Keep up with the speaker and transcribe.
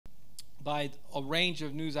by a range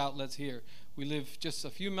of news outlets here. We live just a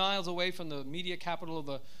few miles away from the media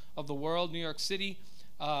capital of the world, New York City,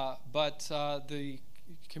 but the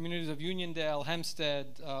communities of Uniondale,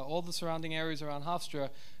 Hempstead, all the surrounding areas around Hofstra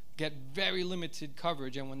get very limited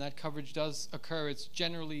coverage, and when that coverage does occur, it's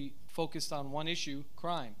generally focused on one issue,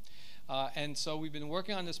 crime. And so we've been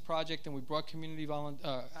working on this project, and we brought community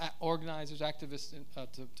organizers, activists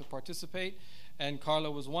to participate, and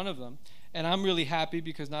Carla was one of them. And I'm really happy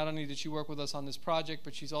because not only did she work with us on this project,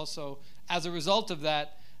 but she's also, as a result of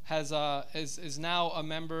that, is now a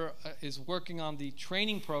member, is working on the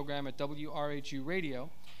training program at WRHU Radio,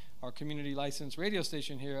 our community licensed radio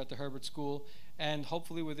station here at the Herbert School. And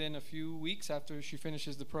hopefully within a few weeks after she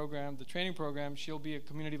finishes the program, the training program, she'll be a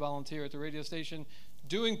community volunteer at the radio station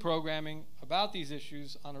doing programming about these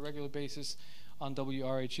issues on a regular basis on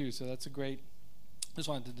WRHU. So that's a great, just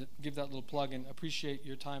wanted to give that little plug and appreciate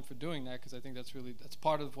your time for doing that, because I think that's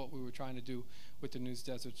part of what we were trying to do with the News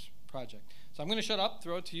Deserts project. So I'm going to shut up,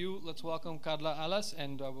 throw it to you. Let's welcome Carla Alas,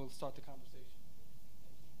 and we'll start the conversation.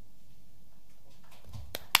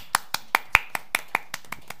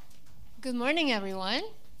 Good morning, everyone.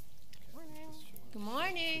 Good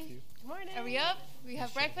morning. Good morning. Are we up? We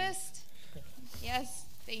have breakfast? Yes,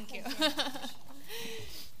 thank you.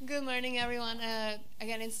 Good morning, everyone.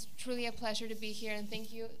 Again, it's truly a pleasure to be here, and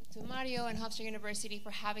thank you to Mario and Hofstra University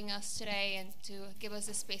for having us today and to give us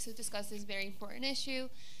the space to discuss this very important issue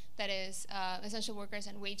that is essential workers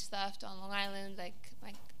and wage theft on Long Island, like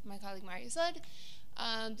my colleague Mario said.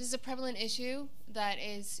 This is a prevalent issue that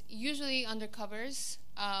is usually under covers.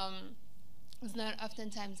 It's not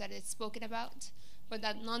oftentimes that it's spoken about, but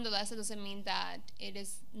that nonetheless, it doesn't mean that it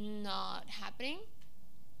is not happening,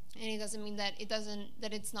 and it doesn't mean that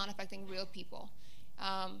it's not affecting real people.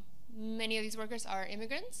 Many of these workers are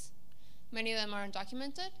immigrants, many of them are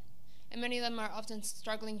undocumented, and many of them are often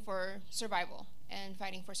struggling for survival and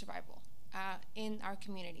fighting for survival in our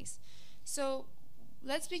communities. So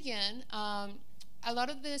let's begin. A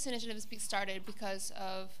lot of this initiative started because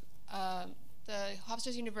of the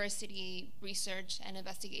Hofstra University research and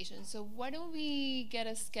investigation. So why don't we get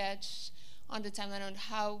a sketch on the timeline on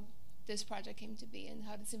how this project came to be and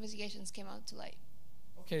how these investigations came out to light?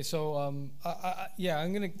 Okay, so yeah,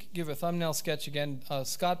 I'm going to give a thumbnail sketch again.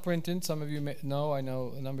 Scott Brinton, some of you may know, I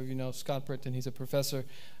know a number of you know Scott Brinton. He's a professor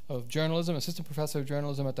of journalism, assistant professor of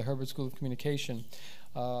journalism at the Herbert School of Communication.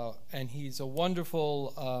 And he's a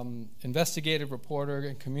wonderful investigative reporter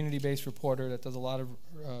and community-based reporter that does a lot of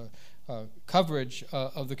coverage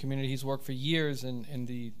of the community. He's worked for years in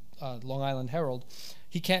the Long Island Herald.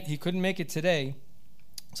 He couldn't make it today,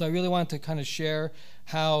 so I really wanted to kind of share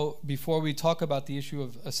how, before we talk about the issue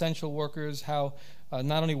of essential workers, how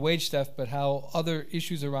not only wage theft, but how other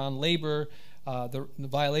issues around labor, the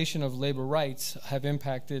violation of labor rights have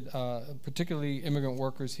impacted particularly immigrant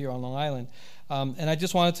workers here on Long Island. And I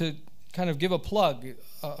just wanted to kind of give a plug,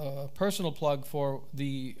 a personal plug for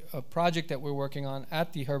the project that we're working on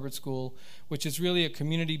at the Herbert School, which is really a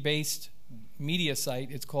community-based media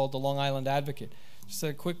site. It's called the Long Island Advocate. Just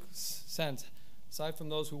a quick sense. Aside from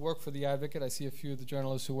those who work for the Advocate, I see a few of the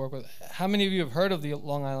journalists who work with. How many of you have heard of the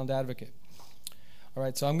Long Island Advocate? All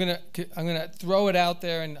right, so I'm gonna throw it out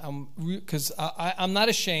there, and because I'm not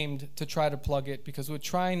ashamed to try to plug it, because we're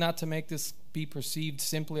trying not to make this be perceived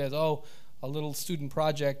simply as, oh, a little student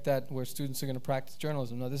project where students are going to practice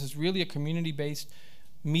journalism. No, this is really a community-based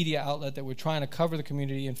media outlet that we're trying to cover the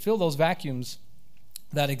community and fill those vacuums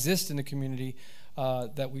that exist in the community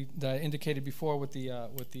that I indicated before with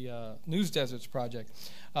the News Deserts project.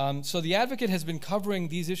 So the Advocate has been covering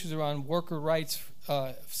these issues around worker rights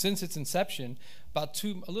since its inception. About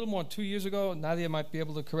a little more than 2 years ago, Nadia might be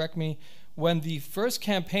able to correct me, when the first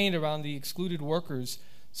campaign around the excluded workers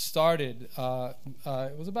started.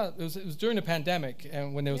 It was during the pandemic,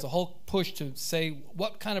 and when there was a whole push to say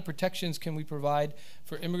what kind of protections can we provide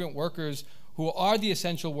for immigrant workers who are the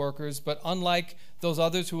essential workers, but unlike those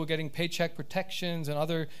others who were getting paycheck protections and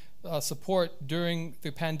other support during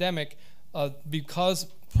the pandemic, because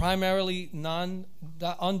primarily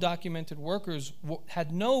undocumented workers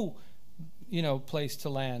had no place to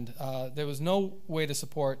land. There was no way to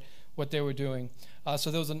support what they were doing.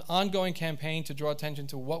 So there was an ongoing campaign to draw attention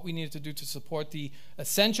to what we needed to do to support the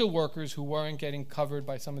essential workers who weren't getting covered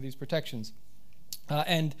by some of these protections.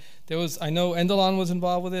 And there was, I know Endelon was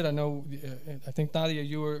involved with it. I think Nadia,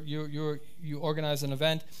 you organized an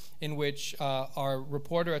event in which our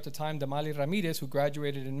reporter at the time, Damali Ramirez, who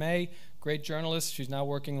graduated in May, great journalist. She's now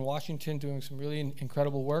working in Washington, doing some really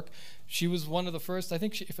incredible work. She was one of the first. I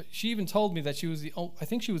think she even told me that she was the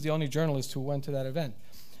only journalist who went to that event.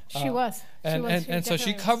 She was. And so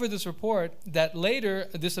she covered this report that later,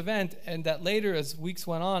 this event, and that later as weeks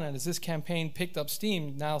went on and as this campaign picked up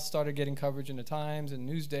steam, now started getting coverage in the Times and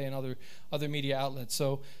Newsday and other media outlets.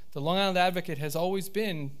 So the Long Island Advocate has always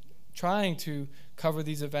been trying to cover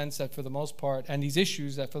these events that for the most part, and these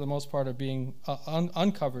issues that for the most part are being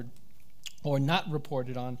uncovered or not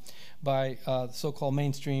reported on by so-called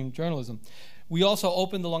mainstream journalism. We also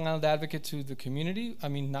opened the Long Island Advocate to the community. I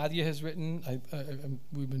mean, Nadia has written,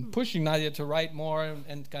 we've been pushing Nadia to write more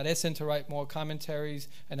and Garesen to write more commentaries,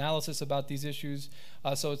 analysis about these issues.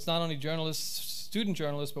 So it's not only journalists, student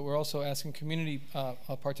journalists, but we're also asking community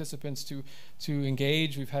participants to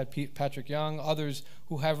engage. We've had Patrick Young, others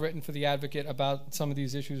who have written for the Advocate about some of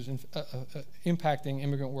these issues impacting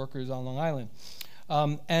immigrant workers on Long Island.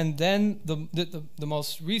 And then the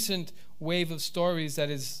most recent wave of stories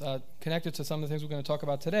that is connected to some of the things we're going to talk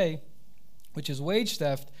about today, which is wage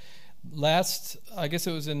theft. Last, I guess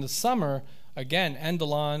it was in the summer, again,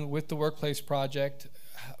 Endelon with the Workplace Project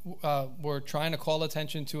were trying to call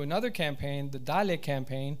attention to another campaign, the DALE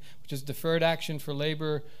campaign, which is Deferred Action for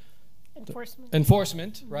Labor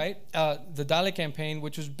Enforcement, right? The DALE campaign,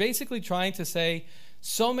 which was basically trying to say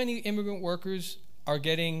so many immigrant workers are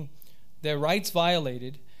getting their rights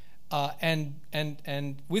violated, and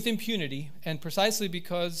with impunity, and precisely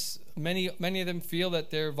because many of them feel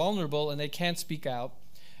that they're vulnerable and they can't speak out,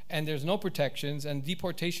 and there's no protections, and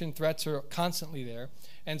deportation threats are constantly there.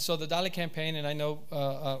 And so the DALE campaign, and I know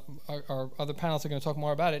our other panelists are going to talk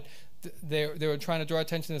more about it, they were trying to draw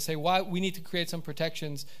attention to say why we need to create some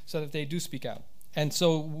protections so that they do speak out. And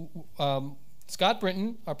so Scott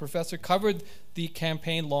Brinton, our professor, covered the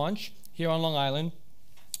campaign launch here on Long Island,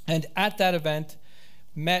 and at that event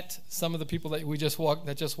met some of the people that just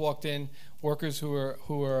walked in, workers who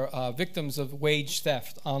were victims of wage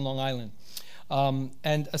theft on Long Island.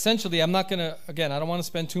 And essentially, I'm not going to, again, I don't want to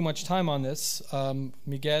spend too much time on this.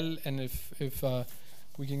 Miguel, and if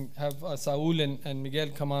we can have Saul and Miguel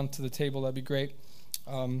come on to the table, that'd be great.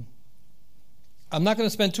 I'm not going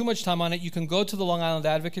to spend too much time on it. You can go to the Long Island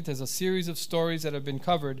Advocate. There's a series of stories that have been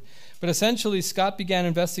covered. But essentially, Scott began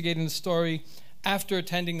investigating the story after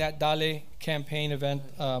attending that DALE campaign event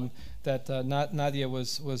that Nadia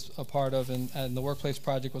was a part of, and the Workplace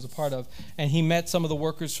Project was a part of. And he met some of the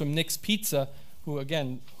workers from Nick's Pizza,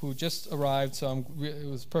 who just arrived, so it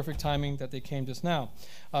was perfect timing that they came just now.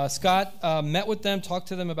 Scott met with them, talked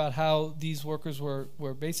to them about how these workers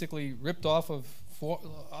were basically ripped off of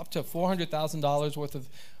up to $400,000 worth of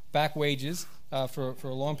back wages for a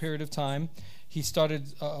long period of time. He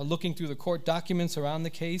started looking through the court documents around the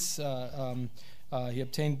case. He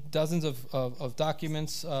obtained dozens of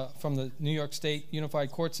documents from the New York State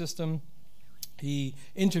Unified Court System. He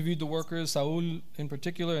interviewed the workers, Saul in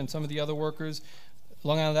particular, and some of the other workers.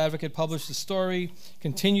 Long Island Advocate published the story,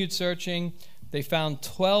 continued searching. They found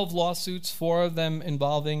 12 lawsuits, 4 of them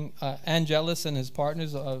involving Angelis and his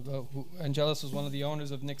partners. Angelis was one of the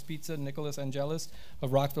owners of Nick's Pizza, Nicholas Angelis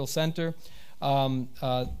of Rockville Center.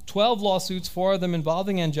 12 lawsuits, 4 of them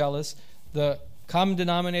involving Angelis. The common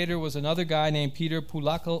denominator was another guy named Peter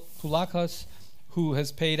Poulakos, who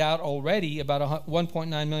has paid out already about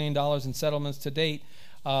 $1.9 million in settlements to date,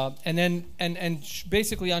 and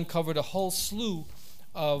basically uncovered a whole slew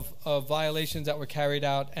of violations that were carried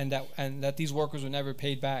out and that these workers were never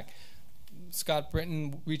paid back. Scott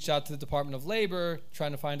Brinton reached out to the Department of Labor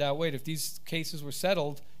trying to find out, wait, if these cases were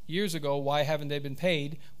settled years ago, why haven't they been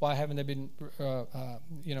paid? Why haven't they been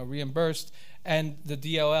reimbursed? And the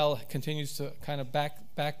DOL continues to kind of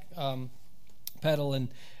pedal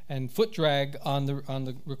and foot drag on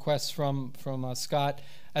the requests from Scott,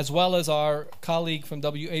 as well as our colleague from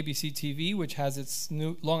WABC TV, which has its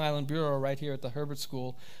new Long Island bureau right here at the Herbert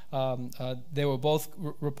School. They were both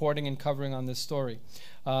reporting and covering on this story.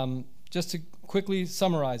 Just to quickly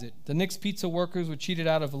summarize it, the Nick's Pizza workers were cheated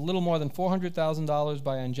out of a little more than $400,000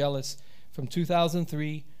 by Angelis from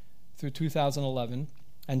 2003 through 2011.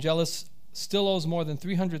 Angelis still owes more than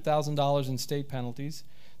 $300,000 in state penalties.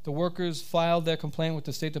 The workers filed their complaint with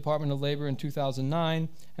the State Department of Labor in 2009,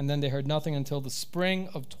 and then they heard nothing until the spring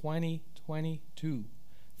of 2022,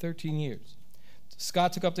 13 years.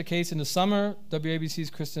 Scott took up the case in the summer. WABC's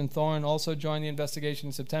Kristen Thorne also joined the investigation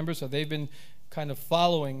in September, so they've been kind of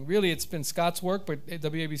following. Really, it's been Scott's work, but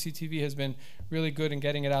WABC TV has been really good in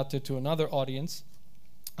getting it out to another audience.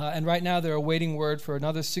 And right now, they're awaiting word for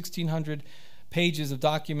another 1,600 pages of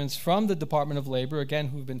documents from the Department of Labor, again,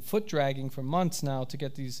 who've been foot dragging for months now to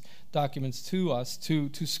get these documents to us, to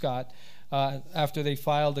Scott, after they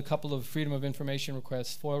filed a couple of Freedom of Information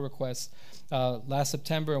requests, FOIA requests, last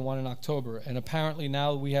September and one in October. And apparently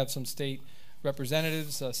now we have some state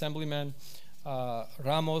representatives, assemblymen,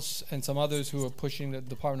 Ramos and some others who are pushing the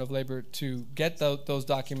Department of Labor to get those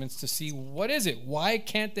documents to see what is it? Why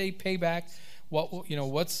can't they pay back? Why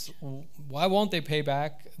won't they pay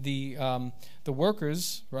back the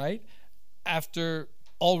workers, right? After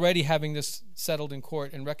already having this settled in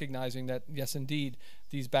court and recognizing that yes, indeed,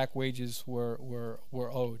 these back wages were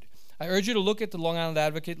owed. I urge you to look at the Long Island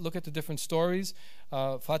Advocate, look at the different stories.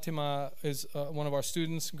 Fatima is one of our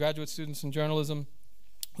students, graduate students in journalism,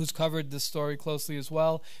 who's covered this story closely as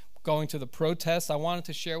well, going to the protests. I wanted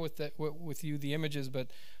to share with you the images, but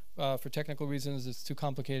for technical reasons it's too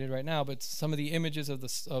complicated right now, but some of the images of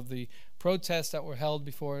the protests that were held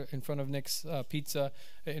in front of Nick's Pizza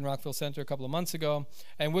in Rockville Center a couple of months ago.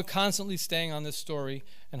 And we're constantly staying on this story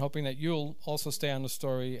and hoping that you'll also stay on the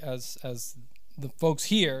story as the folks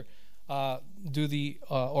here do the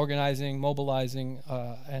organizing, mobilizing,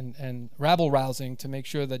 and rabble-rousing to make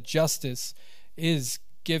sure that justice is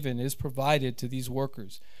provided to these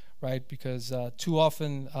workers, right? Because too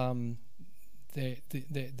often they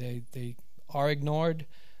are ignored,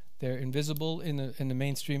 they're invisible in the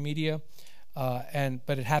mainstream media,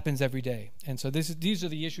 but it happens every day. And so these are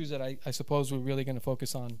the issues that I suppose we're really going to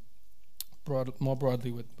focus on more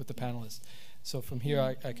broadly with the panelists. So from here,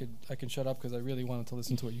 I can shut up because I really wanted to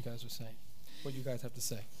listen to what you guys are saying, what you guys have to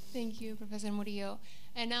say. Thank you, Professor Murillo.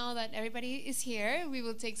 And now that everybody is here, we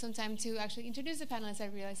will take some time to actually introduce the panelists. I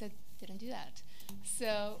realized I didn't do that.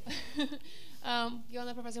 So,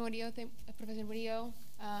 Yolanda, Professor Murillo,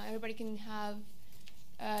 everybody can have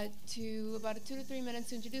about 2 to 3 minutes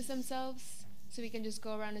to introduce themselves. So we can just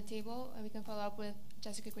go around the table and we can follow up with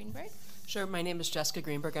Jessica Greenberg. Sure, my name is Jessica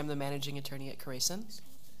Greenberg. I'm the managing attorney at Creason.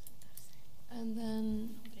 And then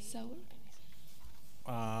Saul.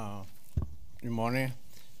 Good morning.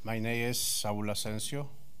 My name is Saul Asensio.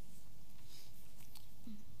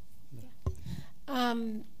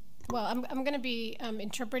 Well, I'm going to be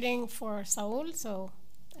interpreting for Saul, so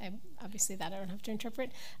obviously that I don't have to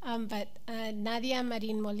interpret. But Nadia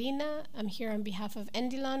Marin Molina, I'm here on behalf of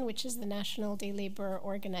Endilon, which is the National Day Labor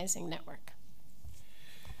Organizing Network.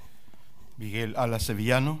 Miguel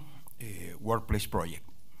Alasevillano, Workplace Project.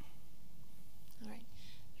 All right.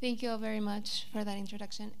 Thank you all very much for that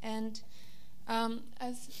introduction. And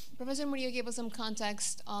as Professor Murillo gave us some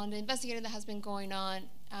context on the investigation that has been going on,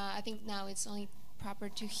 I think now it's only proper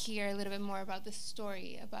to hear a little bit more about the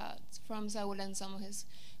story from Saul and some of his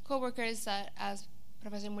co-workers that, as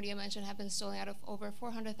Professor Murillo mentioned, have been stolen out of over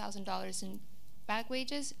 $400,000 in back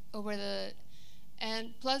wages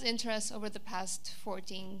and plus interest over the past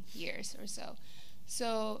 14 years or so.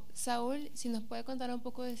 So, Saul, si nos puede contar un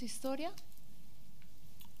poco de su historia.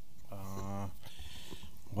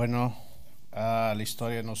 Bueno, la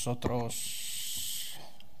historia de nosotros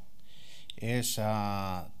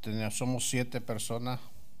somos 7 personas,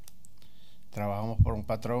 trabajamos por un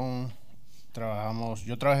patrón,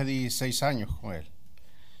 yo trabajé 16 años con él.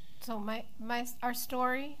 So our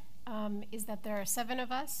story is that there are 7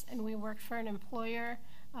 of us and we worked for an employer.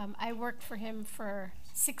 I worked for him for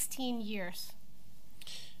 16 years.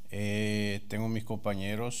 Tengo mis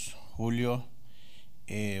compañeros, Julio,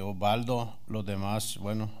 Osvaldo, los demás,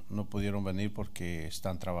 bueno, no pudieron venir porque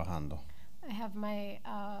están trabajando. I have my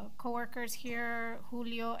co-workers here,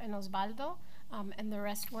 Julio and Osvaldo, and the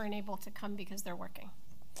rest weren't able to come because they're working.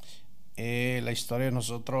 La historia de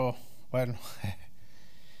nosotros, bueno,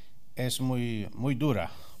 es muy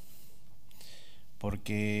dura,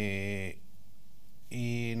 porque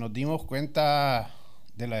nos dimos cuenta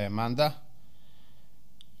de la demanda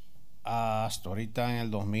hasta ahorita en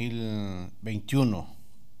el 2021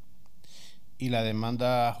 y la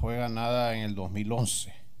demanda fue ganada en el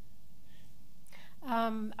 2011.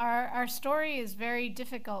 Our story is very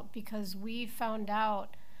difficult because we found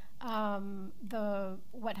out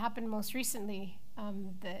what happened most recently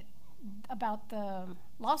about the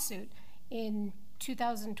lawsuit in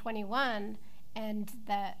 2021, and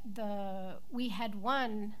that we had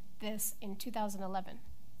won this in 2011.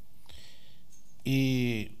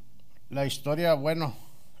 Y la historia, bueno,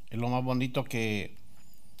 es lo más bonito que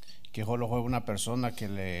solo fue una persona que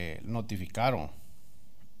le notificaron.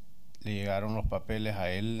 Le llegaron los papeles a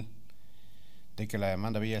él de que la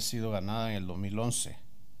demanda había sido ganada en el 2011.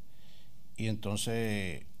 Y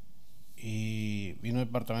entonces vino el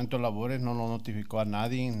Departamento de Labores, no lo notificó a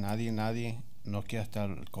nadie, no que hasta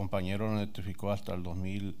el compañero lo notificó hasta el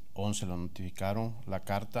 2011, lo notificaron la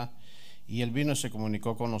carta, y él vino y se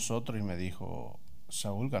comunicó con nosotros y me dijo,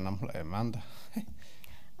 Saúl, ganamos la demanda.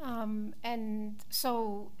 And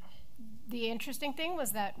so the interesting thing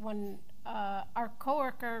was that when our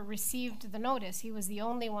coworker received the notice, he was the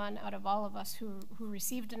only one out of all of us who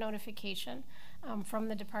received a notification from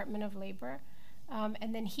the Department of Labor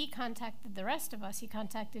And then he contacted the rest of us. He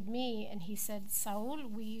contacted me, and he said, Saul,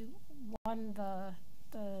 we won the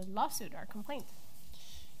lawsuit, our complaint.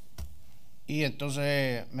 Y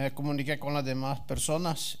entonces me comuniqué con las demás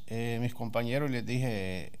personas, mis compañeros, y les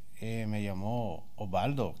dije, me llamó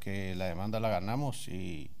Osvaldo, que la demanda la ganamos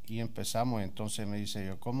y empezamos. Entonces me dice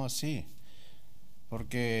yo, ¿cómo así?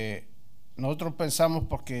 Porque nosotros pensamos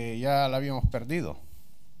porque ya la habíamos perdido.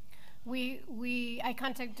 I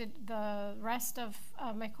contacted the rest of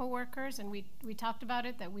my coworkers, and we talked about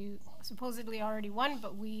it, that we supposedly already won,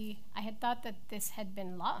 but I had thought that this had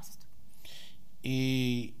been lost.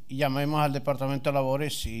 Y llamamos al departamento de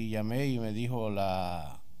labores y llamé y me dijo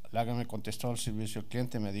la que me contestó al servicio al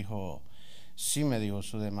cliente, me dijo, sí, me dijo,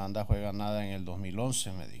 su demanda fue ganada en el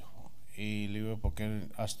 2011, me dijo. Y le digo, ¿por qué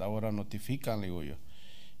hasta ahora notifican? Le digo yo.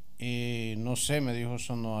 Y no sé, me dijo,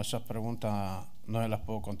 esas preguntas no se las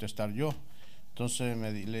puedo contestar yo. Entonces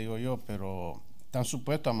le digo yo, pero ¿están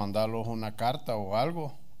supuestos a mandarlos una carta o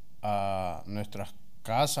algo a nuestras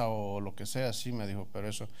casas o lo que sea? Sí, me dijo, pero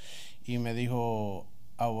eso. Y me dijo,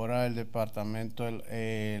 ahora el departamento,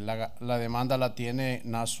 la demanda la tiene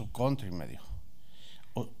Nassau Country, me dijo.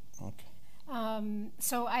 Oh, okay.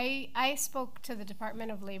 So I spoke to the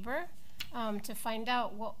Department of Labor to find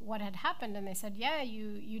out what had happened, and they said, yeah,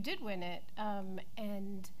 you did win it.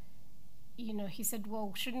 And he said,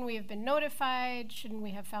 well, shouldn't we have been notified? Shouldn't we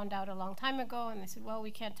have found out a long time ago? And they said, well, we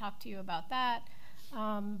can't talk to you about that.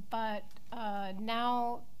 But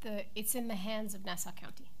now it's in the hands of Nassau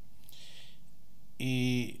County.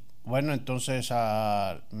 Y bueno, entonces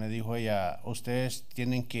me dijo ella, ustedes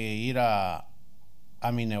tienen que ir a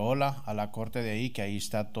Mineola, a la corte de ahí, que ahí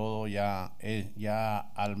está todo ya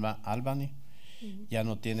Albany, ya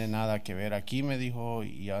no tiene nada que ver aquí, me dijo,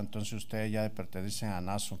 y ya entonces ustedes ya pertenecen a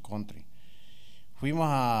Nassau Country. Fuimos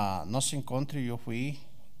a Nassau Country, yo fui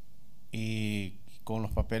y con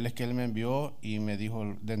los papeles que él me envió y me dijo,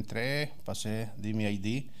 entré, pasé, di mi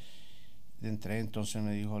ID, entré, entonces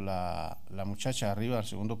me dijo la muchacha arriba al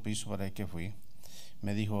segundo piso, para ahí que fui,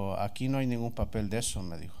 me dijo, aquí no hay ningún papel de eso,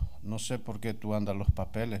 me dijo, no sé por qué tú andas los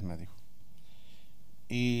papeles, me dijo.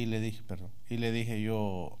 Y le dije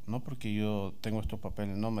yo, no, porque yo tengo estos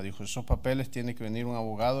papeles, no, me dijo, esos papeles tiene que venir un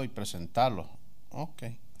abogado y presentarlos.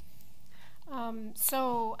 Okay.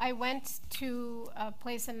 So I went to a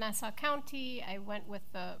place in Nassau County. I went with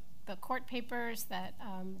the court papers that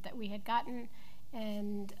we had gotten,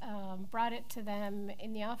 and brought it to them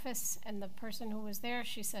in the office. And the person who was there,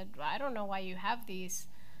 she said, I don't know why you have these.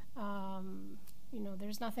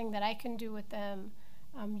 There's nothing that I can do with them.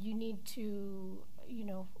 You need to,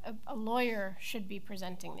 a lawyer should be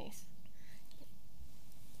presenting these.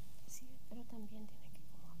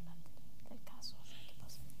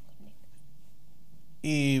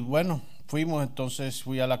 Y bueno, fui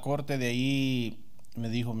a la corte, de ahí me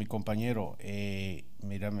dijo mi compañero,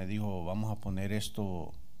 mira, me dijo, vamos a poner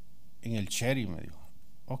esto en el Cherry, me dijo,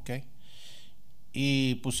 ok.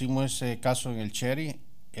 Y pusimos ese caso en el Cherry.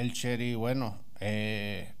 El Cherry, bueno,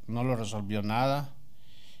 no lo resolvió nada.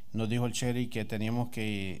 Nos dijo el Cherry que teníamos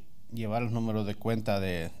que llevar los números de cuenta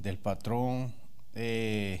del patrón.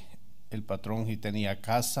 El patrón y tenía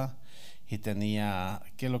casa y tenía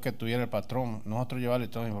que lo que tuviera el patrón, nosotros llevarle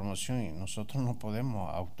toda la información, y nosotros no podemos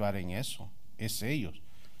actuar en eso, es ellos.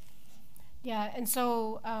 Yeah, and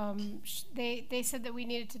so they said that we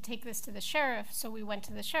needed to take this to the sheriff, so we went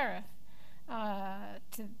to the sheriff,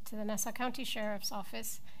 to the Nassau County Sheriff's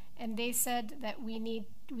Office, and they said that we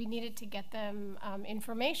needed to get them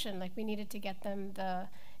information, like we needed to get them the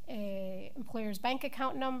employer's bank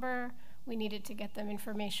account number, we needed to get them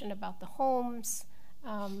information about the homes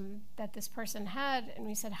that this person had, and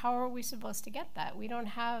we said, how are we supposed to get that? We don't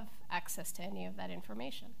have access to any of that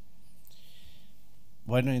information.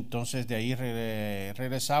 Bueno, entonces de ahí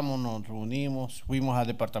regresamos, nos reunimos, fuimos al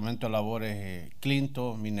departamento de labores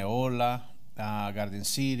Clinton, Mineola, a Garden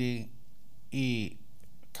City, y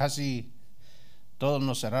casi todos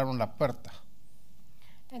nos cerraron la puerta.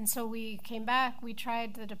 And so we came back, we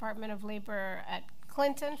tried the Department of Labor at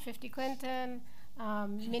Clinton, 50 Clinton,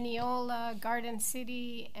 Mineola, Garden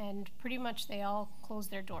City, and pretty much they all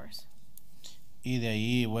closed their doors. Y de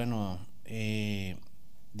ahí, bueno,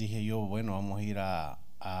 dije yo, bueno, vamos a ir a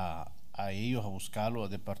ellos a buscarlo,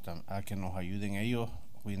 a que nos ayuden ellos,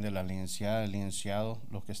 fui de la licenciada, el licenciado,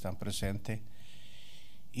 los que están presentes,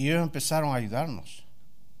 y ellos empezaron a ayudarnos,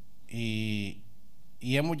 y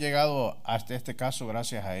hemos llegado hasta este caso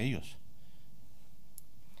gracias a ellos.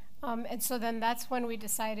 And so then that's when we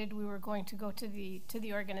decided we were going to go to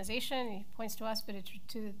the organization. He points to us, but it's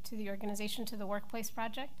to the organization, to the Workplace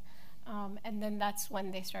Project. And then that's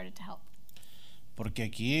when they started to help. Porque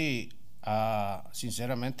aquí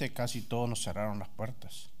sinceramente casi todos nos cerraron las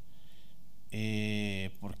puertas,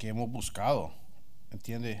 porque hemos buscado,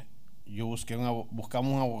 ¿entiendes?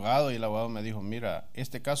 Buscamos un abogado y el abogado me dijo, mira,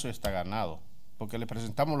 este caso está ganado, porque le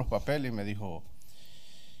presentamos los papeles y me dijo,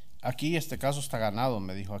 aquí este caso está ganado,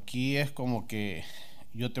 me dijo, aquí es como que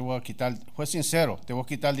yo te voy a quitar, fue sincero, te voy a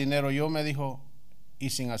quitar el dinero yo, me dijo, y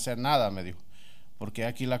sin hacer nada, me dijo, porque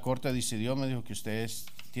aquí la corte decidió, me dijo, que ustedes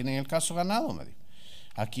tienen el caso ganado, me dijo.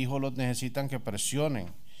 Aquí solo necesitan que presionen.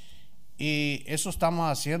 Y eso estamos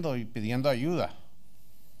haciendo y pidiendo ayuda.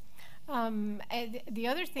 The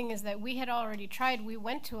other thing is that we had already tried. We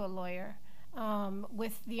went to a lawyer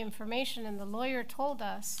with the information, and the lawyer told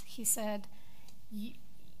us, he said,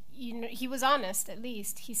 you know, he was honest at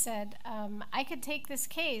least. He said, I could take this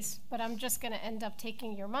case, but I'm just going to end up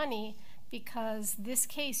taking your money because this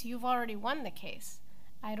case, you've already won the case.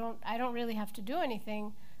 I don't really have to do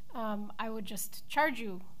anything. I would just charge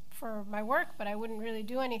you for my work, but I wouldn't really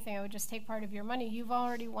do anything. I would just take part of your money. You've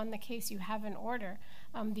already won the case. You have an order.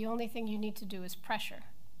 The only thing you need to do is pressure,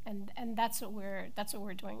 and that's what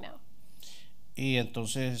we're doing now. Y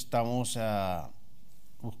entonces estamos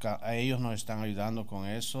ellos nos están ayudando con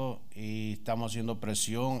eso y estamos haciendo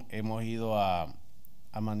presión. Hemos ido a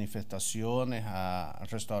manifestaciones, a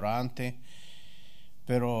restaurantes,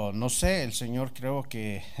 pero no sé, el Señor creo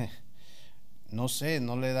que no sé,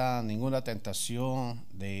 no le da ninguna tentación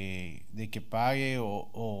de que pague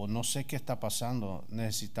o no sé qué está pasando.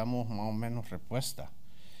 Necesitamos más o menos respuesta.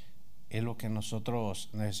 Es lo que nosotros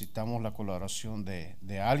necesitamos, la colaboración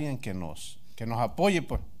de alguien que nos apoye,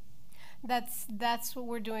 pues. That's what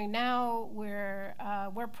we're doing now. We're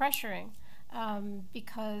pressuring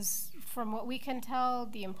because from what we can tell,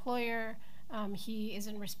 the employer he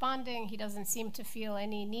isn't responding. He doesn't seem to feel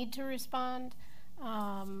any need to respond.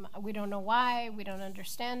 We don't know why, we don't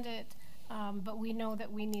understand it, but we know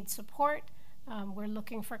that we need support. We're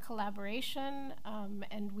looking for collaboration,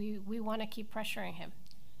 and we want to keep pressuring him.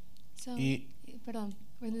 So, perdón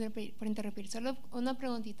por interrumpir, solo una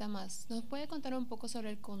preguntita más. ¿Nos puede contar un poco sobre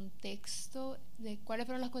el contexto de cuáles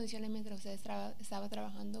fueron las condiciones mientras usted estaba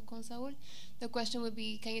trabajando con Saúl? The question would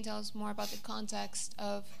be, can you tell us more about the context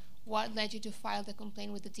of what led you to file the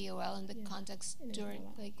complaint with the DOL and the context during,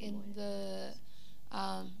 like, in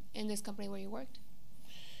this company where you worked?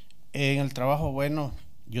 En el trabajo, bueno,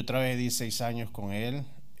 yo trabajé 16 años con él,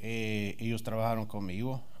 ellos trabajaron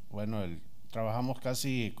conmigo, bueno, trabajamos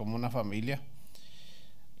casi como una familia,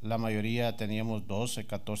 la mayoría teníamos 12,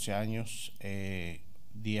 14 años,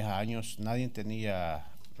 10 años, nadie tenía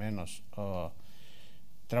menos,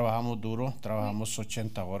 trabajamos duro, trabajamos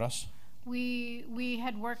 80 horas. We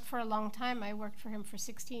had worked for a long time. I worked for him for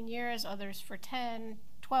 16 years, others for 10,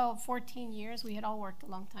 12, 14 years. We had all worked a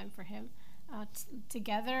long time for him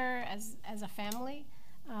together as a family,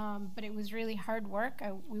 but it was really hard work.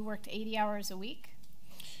 We worked 80 hours a week.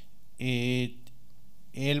 Y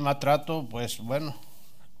el maltrato, pues bueno,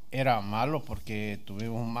 era malo porque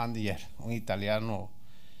tuvimos un manager, un italiano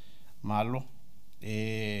malo,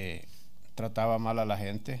 trataba mal a la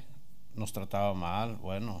gente, nos trataba mal,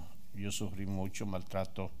 bueno, yo sufrí mucho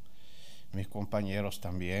maltrato, mis compañeros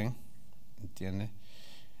también, ¿entiendes?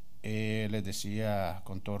 Les decía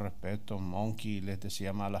con todo respeto, monkey, les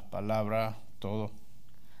decía malas palabras, todo.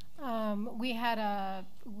 We had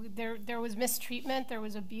there was mistreatment, there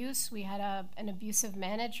was abuse. We had an abusive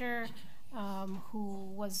manager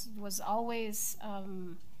who was always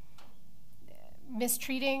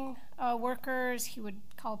mistreating workers. He would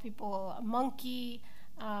call people a monkey,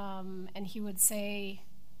 and he would say,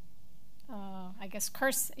 I guess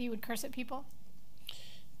he would curse at people.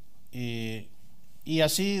 Y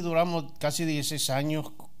así duramos casi 16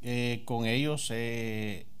 años con ellos,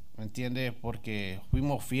 ¿me entiendes? Porque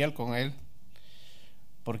fuimos fiel con él,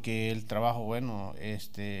 porque el trabajo, bueno,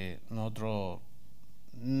 nosotros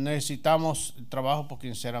necesitamos el trabajo porque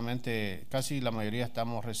sinceramente casi la mayoría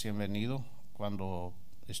estamos recién venidos cuando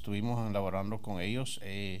estuvimos elaborando con ellos.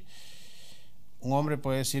 Un hombre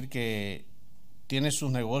puede decir que tiene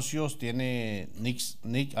sus negocios, tiene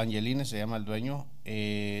Nick Angelini se llama el dueño,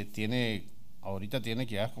 ahorita tiene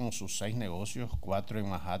que ya como sus 6 negocios, 4 en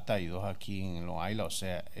Manhattan y 2 aquí en Long Island. O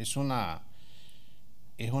sea, es una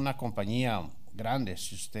compañía grande.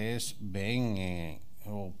 Si ustedes ven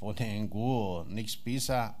o ponen en Google Nick's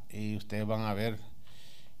Pizza y ustedes van a ver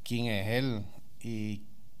quién es él y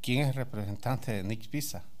quién es el representante de Nick's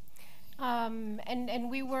Pizza. And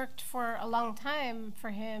we worked for a long time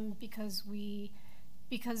for him because we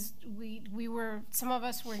were, some of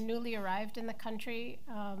us were newly arrived in the country,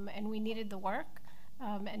 and we needed the work,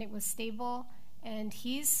 and it was stable, And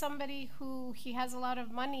he's somebody who, he has a lot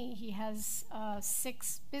of money. He has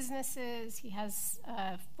 6 businesses. He has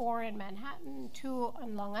 4 in Manhattan, 2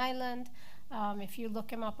 on Long Island. If you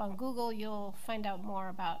look him up on Google, you'll find out more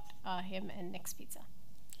about him and Nick's Pizza.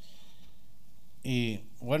 Y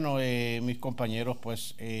bueno, mis compañeros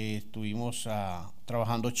pues estuvimos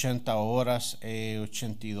trabajando 80 horas,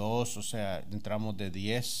 82, o sea, entramos de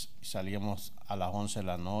 10 y salíamos a las 11 de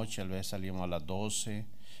la noche, a veces salíamos a las 12,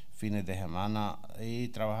 fines de semana, y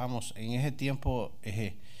trabajamos. En ese tiempo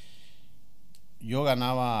yo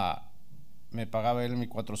ganaba, me pagaba él mis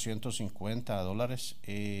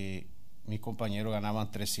 $450, mis compañeros ganaban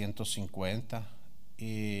 350,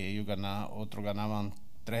 otros ganaban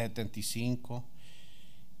 375,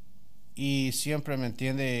 y siempre, me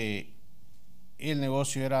entiende, el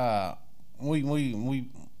negocio era muy,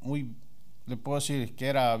 le puedo decir que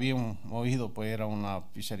era bien movido, pues era una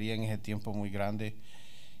pizzería en ese tiempo muy grande,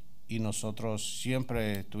 y nosotros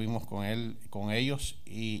siempre estuvimos con ellos,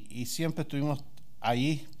 y siempre estuvimos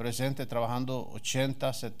ahí presentes trabajando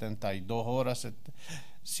 80, 72 horas,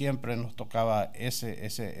 siempre nos tocaba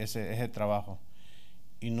ese trabajo,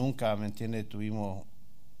 y nunca, me entiende, tuvimos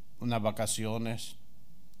unas vacaciones,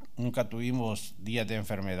 nunca tuvimos días de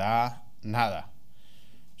enfermedad, nada,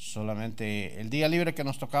 solamente el día libre que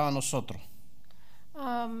nos tocaba a nosotros.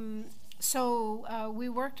 So we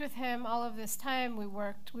worked with him all of this time. We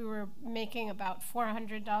were making about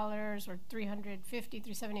 $400 or $350,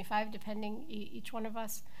 $375, depending each one of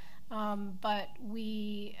us. But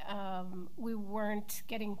we weren't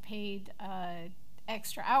getting paid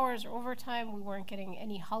extra hours or overtime. We weren't getting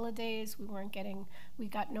any holidays. We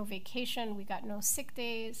got no vacation. We got no sick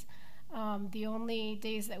days. The only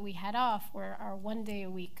days that we had off were our 1 day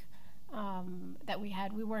a week that we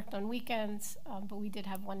had. We worked on weekends, but we did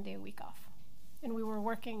have 1 day a week off. And we were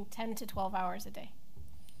working 10 to 12 hours a day.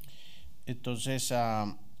 Entonces,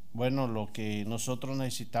 bueno, lo que nosotros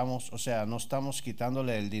necesitamos, o sea, no estamos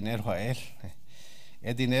quitándole el dinero a él,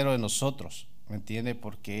 es dinero de nosotros. ¿Me entiende?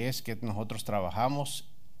 Porque es que nosotros trabajamos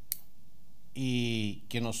y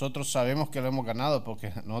que nosotros sabemos que lo hemos ganado,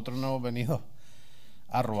 porque nosotros no hemos venido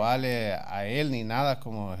a robarle a él ni nada,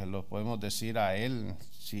 como lo podemos decir a él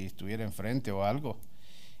si estuviera enfrente o algo.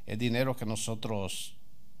 Es dinero que nosotros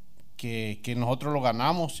nosotros lo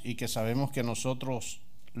ganamos, y que sabemos que nosotros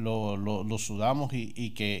lo sudamos,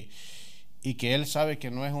 y que él sabe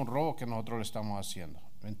que no es un robo que nosotros le estamos haciendo.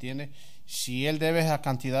 ¿Me entiende? Si él debe esa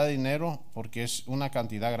cantidad de dinero, porque es una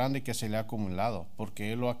cantidad grande que se le ha acumulado,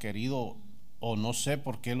 porque él lo ha querido, o no sé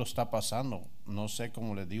por qué lo está pasando, no sé,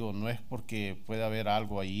 como les digo, no es porque puede haber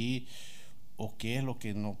algo ahí, o qué es lo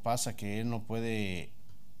que nos pasa, que él no puede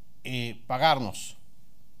pagarnos.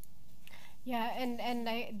 Yeah, and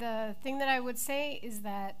the thing that I would say is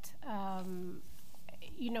that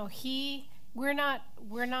we're not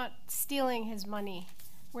stealing his money,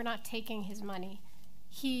 we're not taking his money.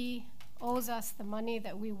 He owes us the money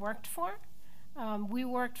that we worked for. We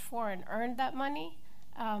worked for and earned that money.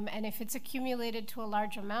 And if it's accumulated to a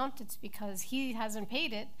large amount, it's because he hasn't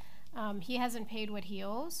paid it. He hasn't paid what he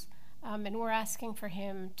owes. And we're asking for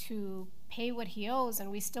him to pay what he owes, and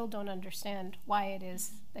we still don't understand why it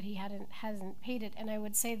is that he hasn't paid it. And I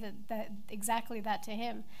would say that exactly that to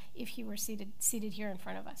him if he were seated here in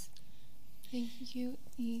front of us. Thank you.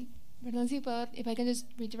 Perdón, if I can just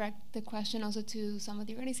redirect the question also to some of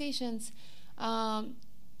the organizations.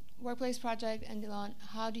 Workplace Project and Delon,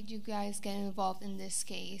 how did you guys get involved in this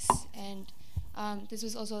case? And this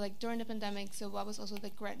was also like during the pandemic, so what was also the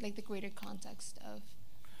greater context of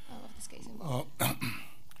this case involved?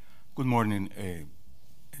 Good morning. And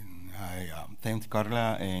I thank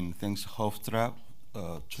Carla and thanks Hofstra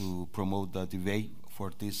to promote the debate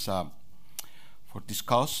for this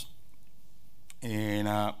cause.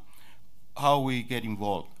 And how we get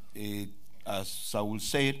involved. As Saul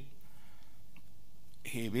said,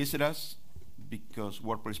 he visited us because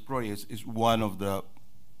Workplace Project is one of the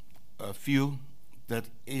few that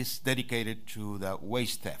is dedicated to the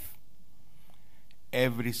waste theft.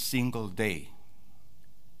 Every single day,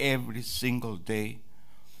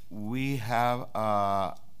 we have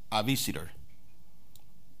a visitor.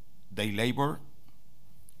 Day labor,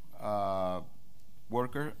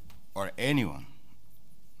 worker, or anyone,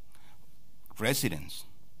 residents,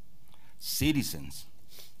 citizens,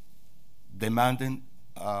 demanding,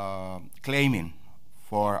 claiming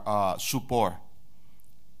for support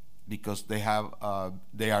because they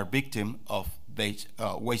are victim of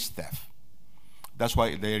waste theft. That's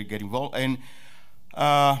why they get involved. And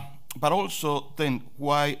but also then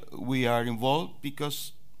why we are involved,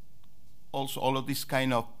 because also all of these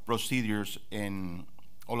kind of procedures and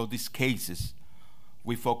all of these cases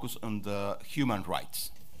we focus on the human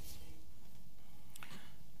rights.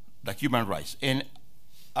 The human rights. And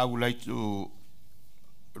I would like to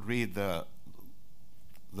read the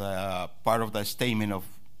part of the statement of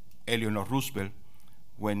Eleanor Roosevelt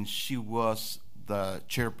when she was the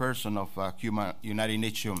chairperson of United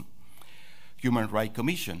Nations Human Rights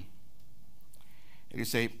Commission. It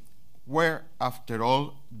is where, after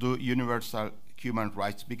all, do universal human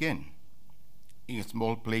rights begin? In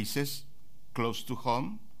small places, close to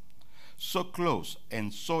home, so close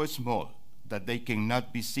and so small that they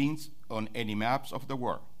cannot be seen on any maps of the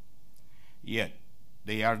world. Yet,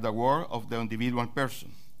 they are the world of the individual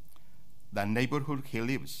person, the neighborhood he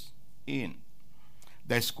lives in,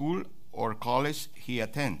 the school or college he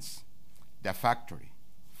attends, the factory,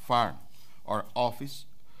 farm, or office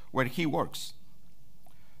where he works.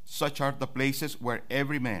 Such are the places where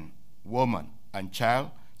every man, woman, and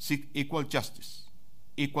child seek equal justice,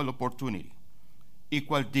 equal opportunity,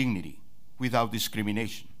 equal dignity, without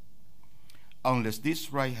discrimination. Unless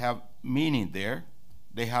these rights have meaning there,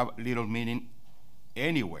 they have little meaning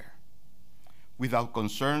anywhere. Without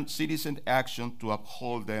concerned citizen action to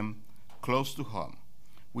uphold them close to home,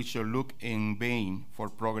 we shall look in vain for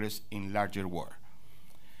progress in larger world.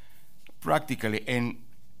 Practically, and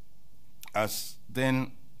as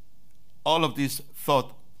then all of this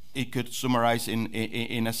thought, it could summarize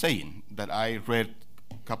in a saying that I read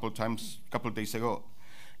a couple days ago.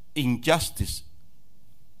 Injustice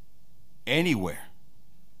anywhere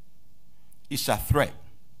is a threat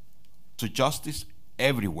to justice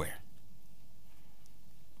everywhere.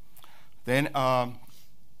 Then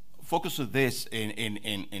focus on this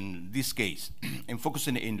in this case, and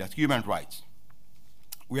focusing in the human rights.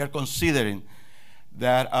 We are considering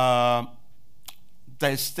that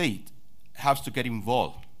the state has to get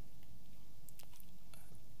involved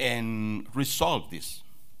and resolve this.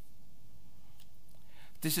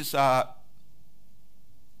 This is they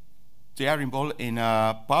are involved in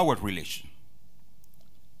a power relation,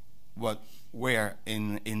 where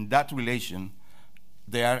in that relation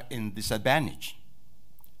they are in disadvantage.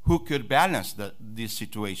 Who could balance this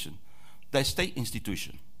situation? The state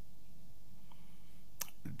institution.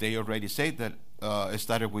 They already say that it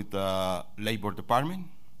started with the Labor Department,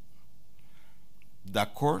 the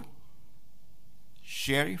court,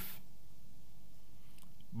 sheriff,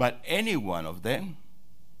 but any one of them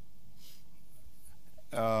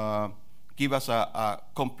give us a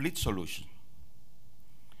complete solution.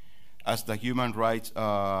 As the human rights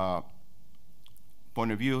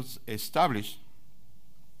point of view established,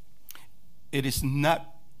 it is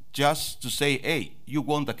not just to say, hey, you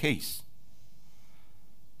won the case.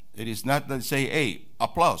 It is not to say, hey,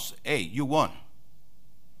 applause, hey, you won.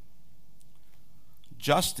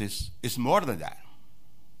 Justice is more than that.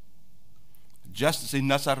 Justice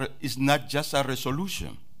is not just a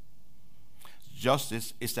resolution.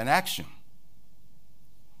 Justice is an action.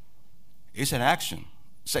 It's an action.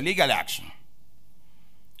 It's a legal action.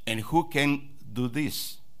 And who can do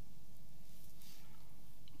this?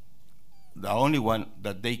 The only one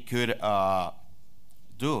that they could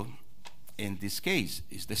do in this case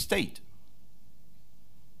is the state.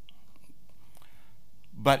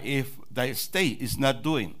 But if the state is not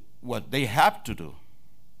doing what they have to do,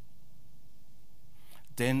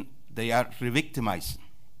 then they are re-victimizing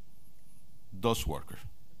those workers.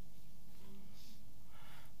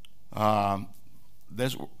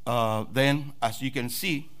 Then, as you can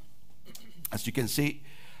see,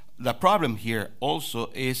 the problem here also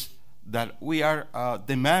is that we are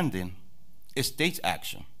demanding state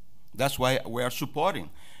action. That's why we are supporting,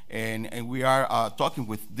 and we are talking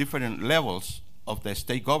with different levels of the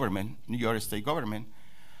state government, New York state government,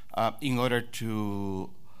 in order to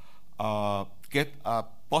get a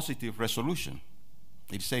positive resolution.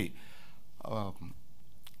 They say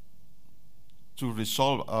to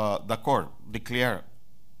resolve the court, declare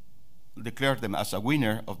them as a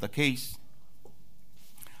winner of the case.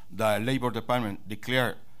 The Labor Department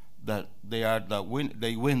declare that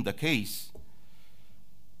they win the case.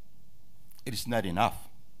 It is not enough.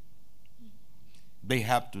 They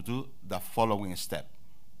have to do the following step.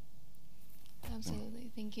 Absolutely,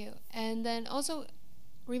 thank you. And then also,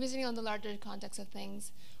 revisiting on the larger context of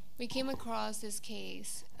things, we came across this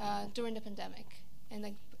case during the pandemic,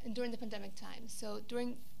 and during the pandemic time. So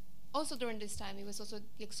during this time, it was also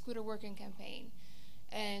the excluded working campaign,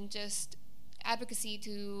 and just advocacy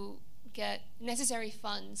to get necessary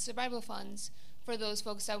funds, survival funds, for those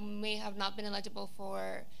folks that may have not been eligible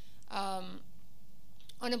for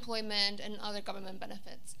unemployment and other government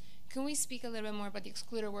benefits. Can we speak a little bit more about the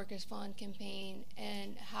Excluded Workers Fund campaign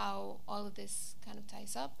and how all of this kind of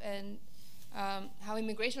ties up, and how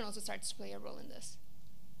immigration also starts to play a role in this?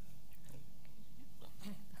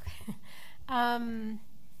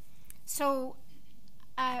 So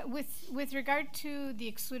with regard to the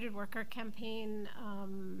Excluded Worker campaign,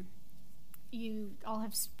 you all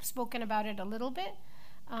have spoken about it a little bit.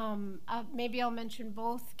 Maybe I'll mention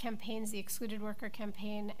both campaigns, the Excluded Worker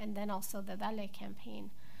campaign and then also the Dale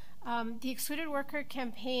campaign. The Excluded Worker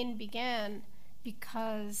campaign began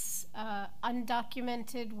because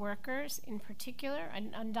undocumented workers in particular,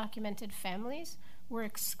 and undocumented families, were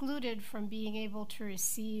excluded from being able to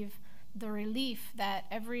receive the relief that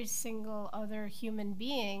every single other human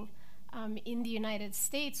being in the United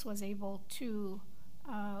States was able to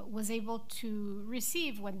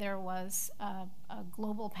receive when there was a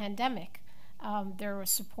global pandemic. There was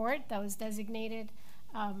support that was designated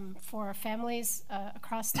for families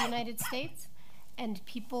across the United States, and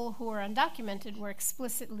people who were undocumented were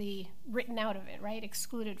explicitly written out of it, right?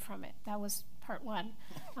 Excluded from it. That was part one.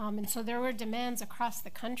 And so there were demands across the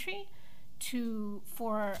country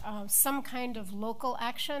for some kind of local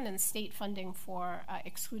action and state funding for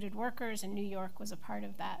excluded workers, and New York was a part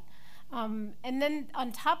of that. And then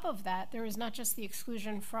on top of that, there was not just the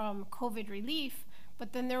exclusion from COVID relief,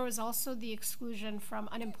 but then there was also the exclusion from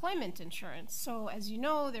unemployment insurance. So as you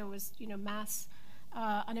know, there was mass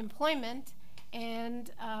unemployment, and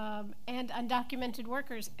undocumented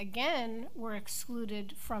workers again were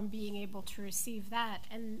excluded from being able to receive that.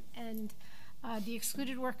 And the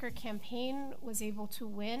Excluded Worker campaign was able to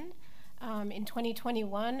win in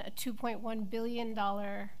 2021 a $2.1 billion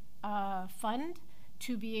fund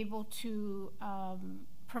to be able to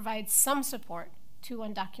provide some support to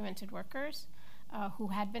undocumented workers who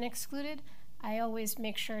had been excluded. I always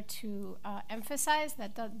make sure to emphasize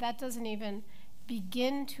that that doesn't even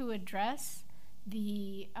begin to address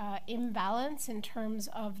the imbalance in terms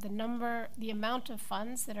of the amount of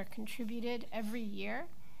funds that are contributed every year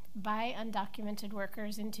by undocumented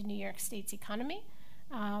workers into New York State's economy.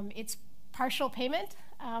 It's partial payment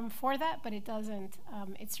for that, but it doesn't,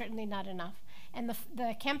 it's certainly not enough. And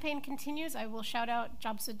the campaign continues. I will shout out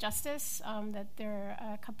Jobs with Justice, that there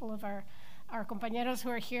are a couple of our compañeros who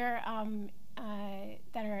are here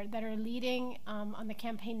that are leading on the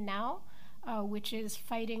campaign now, which is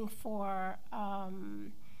fighting for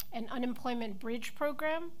an unemployment bridge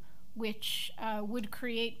program, which would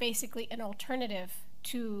create basically an alternative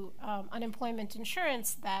to unemployment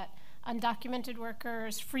insurance that undocumented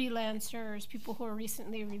workers, freelancers, people who are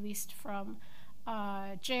recently released from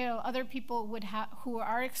jail, other people who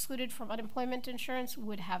are excluded from unemployment insurance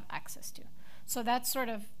would have access to. So that's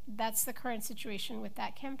the current situation with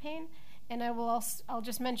that campaign. And I'll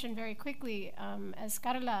just mention very quickly, as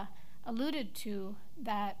Carla alluded to,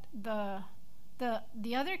 that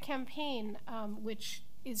the other campaign, which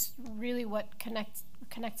is really what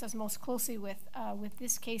connects us most closely with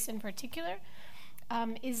this case in particular,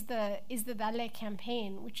 is the Dale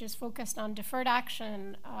campaign, which is focused on deferred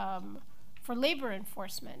action for labor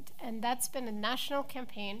enforcement, and that's been a national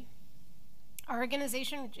campaign. Our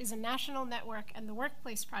organization, which is a national network, and the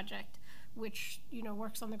Workplace Project, which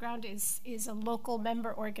works on the ground, is a local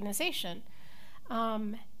member organization.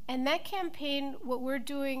 And that campaign, what we're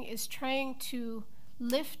doing is trying to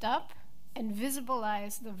lift up and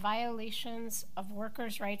visibilize the violations of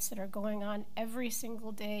workers' rights that are going on every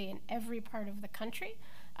single day in every part of the country,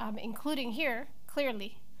 including here,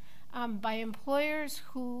 clearly, by employers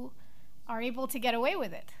who are able to get away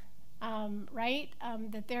with it, right?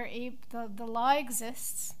 That the law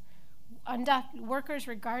exists. Workers,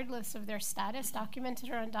 regardless of their status, documented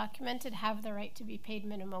or undocumented, have the right to be paid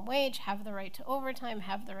minimum wage, have the right to overtime,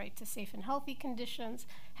 have the right to safe and healthy conditions,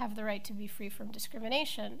 have the right to be free from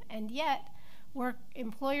discrimination. And yet,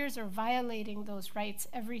 employers are violating those rights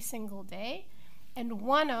every single day. And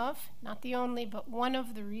not the only, but one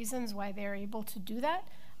of the reasons why they're able to do that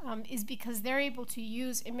is because they're able to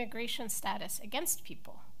use immigration status against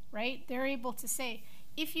people, right? They're able to say,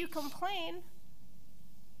 if you complain,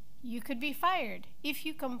 you could be fired. If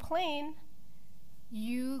you complain,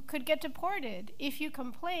 you could get deported. If you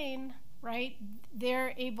complain, right,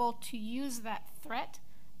 they're able to use that threat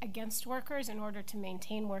against workers in order to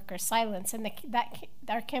maintain worker silence. And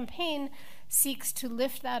our campaign seeks to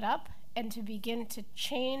lift that up and to begin to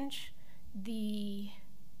change the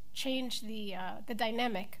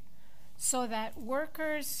dynamic so that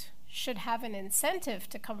workers should have an incentive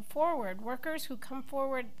to come forward. Workers who come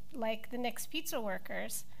forward, like the Next Pizza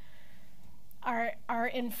workers,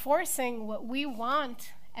 are enforcing what we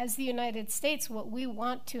want as the United States, what we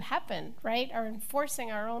want to happen, right? Are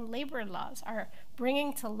enforcing our own labor laws, are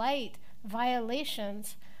bringing to light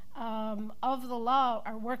violations of the law,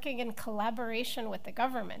 are working in collaboration with the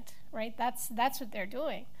government, right? That's what they're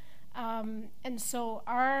doing. And so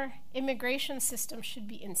our immigration system should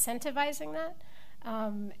be incentivizing that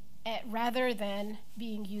rather than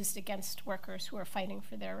being used against workers who are fighting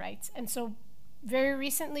for their rights. And so very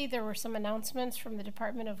recently there were some announcements from the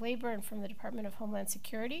Department of Labor and from the Department of Homeland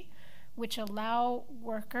Security which allow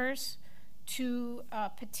workers to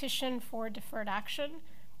petition for deferred action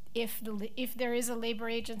if there is a labor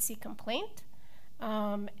agency complaint.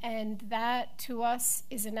 And that to us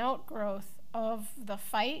is an outgrowth of the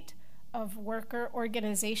fight of worker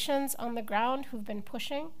organizations on the ground who've been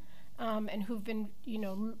pushing and who've been,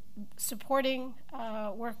 supporting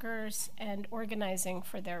workers and organizing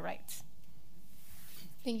for their rights.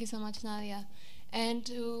 Thank you so much, Nadia. And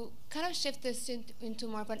to kind of shift this into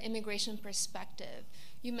more of an immigration perspective,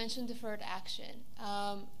 you mentioned deferred action.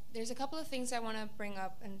 There's a couple of things I want to bring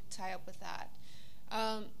up and tie up with that.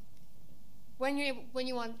 When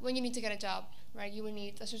you need to get a job, right, you will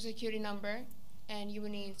need a social security number, and you will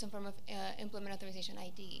need some form of employment authorization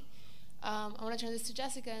ID. I want to turn this to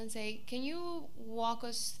Jessica and say, can you walk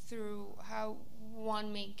us through how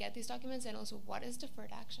one may get these documents, and also what is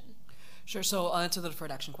deferred action? Sure, so I'll answer the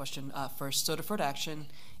deferred action question first. So deferred action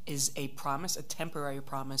is a promise, a temporary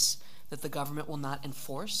promise, that the government will not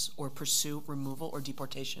enforce or pursue removal or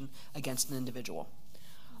deportation against an individual.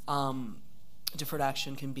 Deferred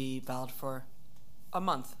action can be valid for a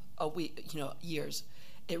month, a week, years.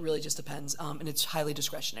 It really just depends, and it's highly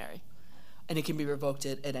discretionary. And it can be revoked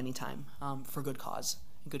at any time for good cause.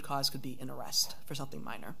 And good cause could be an arrest for something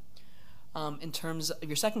minor. In terms of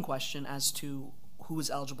your second question as to who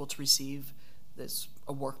is eligible to receive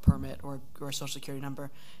a work permit or a social security number,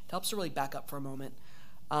 it helps to really back up for a moment.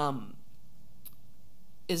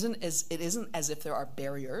 It isn't as if there are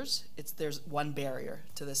barriers. There's one barrier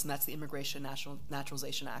to this, and that's the Immigration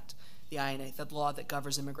Naturalization Act, the INA, the law that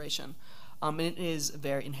governs immigration. And it is a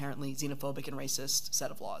very inherently xenophobic and racist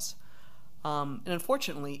set of laws. And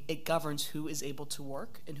unfortunately, it governs who is able to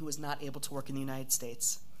work and who is not able to work in the United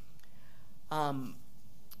States. And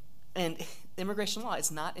immigration law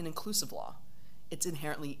is not an inclusive law. It's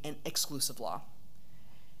inherently an exclusive law.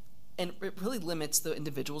 And it really limits the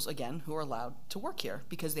individuals, again, who are allowed to work here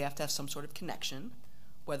because they have to have some sort of connection,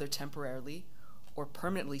 whether temporarily or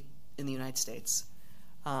permanently in the United States.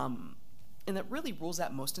 And that really rules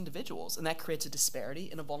out most individuals, and that creates a disparity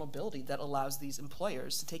and a vulnerability that allows these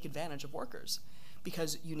employers to take advantage of workers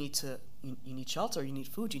because you need shelter, you need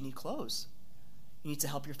food, you need clothes. You need to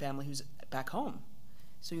help your family who's back home.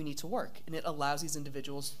 So you need to work, and it allows these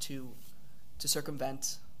individuals to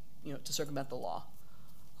circumvent the law.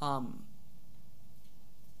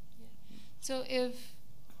 So if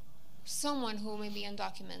someone who may be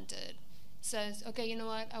undocumented says, okay, you know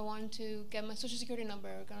what, I want to get my social security number,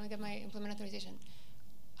 I want to get my employment authorization,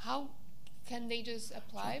 how can they just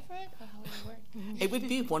apply for it, or how would it work? It would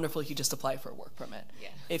be wonderful if you just apply for a work permit. Yeah.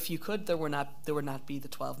 If you could, there would not be the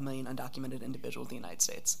 12 million undocumented individuals in the United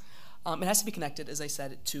States. It has to be connected, as I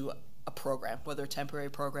said, to a program, whether a temporary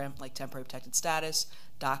program like temporary protected status,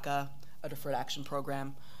 DACA, a deferred action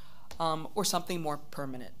program, or something more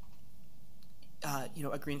permanent,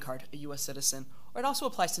 a green card, a U.S. citizen. Or it also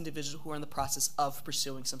applies to individuals who are in the process of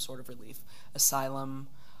pursuing some sort of relief, asylum,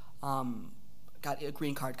 got a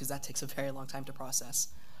green card, because that takes a very long time to process.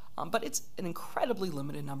 But it's an incredibly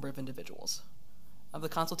limited number of individuals. Of the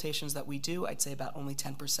consultations that we do, I'd say about only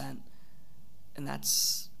 10%, and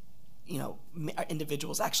that's,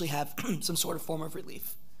 individuals actually have some sort of form of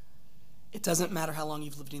relief. It doesn't matter how long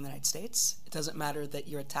you've lived in the United States. It doesn't matter that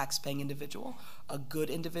you're a tax-paying individual, a good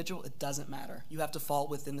individual. It doesn't matter. You have to fall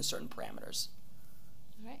within the certain parameters.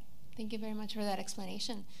 All right. Thank you very much for that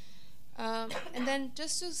explanation. And then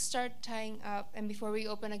just to start tying up, and before we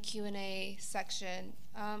open a Q&A section,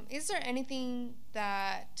 is there anything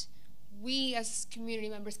that we as community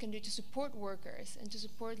members can do to support workers and to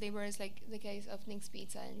support laborers, like the case of Nick's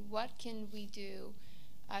Pizza? And what can we do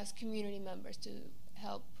as community members to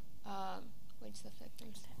help wage the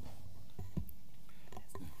victims?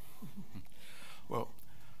 Well,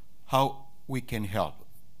 how we can help?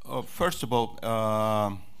 First of all,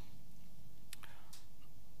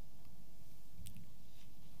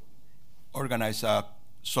 organize a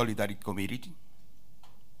solidarity committee.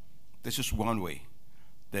 This is one way.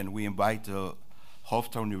 Then we invite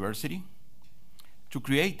Hofstra University to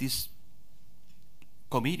create these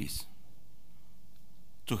committees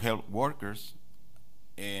to help workers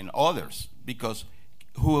and others, because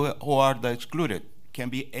who are the excluded? Can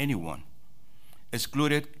be anyone.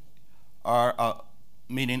 Excluded are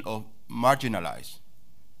meaning of marginalized.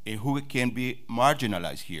 And who can be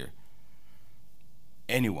marginalized here?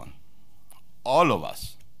 Anyone. All of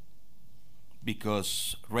us.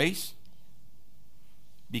 Because race,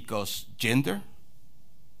 because gender,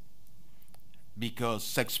 because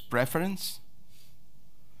sex preference,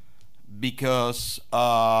 because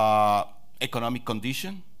economic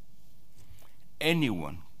condition.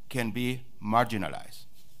 Anyone can be marginalized.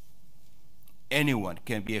 Anyone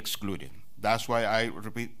can be excluded. That's why I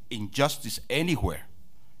repeat, injustice anywhere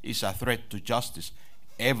is a threat to justice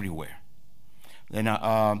everywhere. And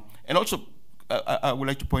also, I would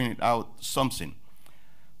like to point out something.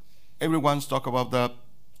 Everyone's talk about the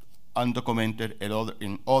undocumented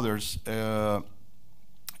and others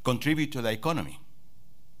contribute to the economy.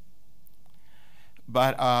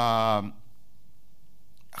 But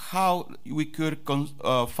how we could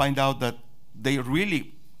find out that they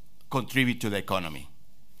really contribute to the economy?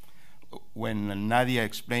 When Nadia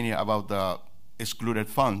explained about the excluded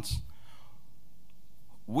funds,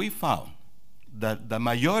 we found that the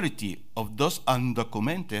majority of those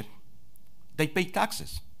undocumented, they pay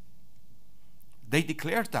taxes. They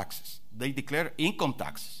declare taxes. They declare income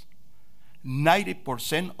taxes.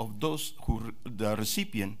 90% of those who the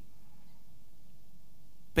recipient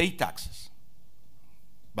pay taxes,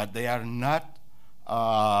 but they are not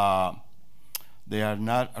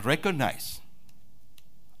recognized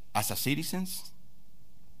as a citizens,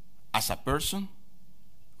 as a person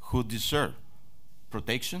who deserve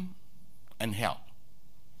protection and help.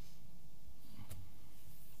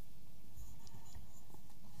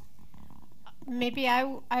 Maybe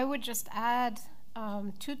I would just add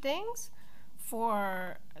two things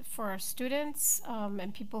for students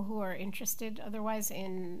and people who are interested otherwise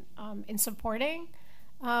in supporting.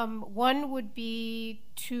 One would be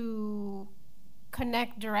to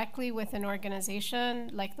connect directly with an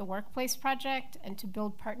organization like the Workplace Project and to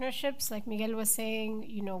build partnerships, like Miguel was saying,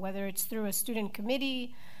 whether it's through a student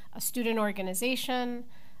committee, a student organization,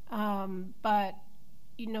 but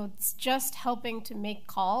it's just helping to make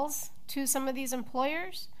calls to some of these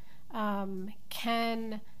employers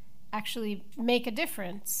can actually make a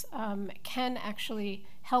difference, can actually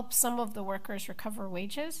help some of the workers recover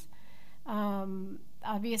wages.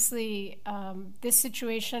 Obviously, this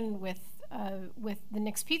situation with the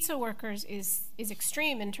Nick's Pizza workers is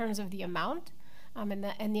extreme in terms of the amount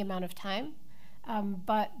and the amount of time.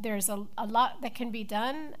 But there's a lot that can be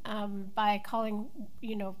done by calling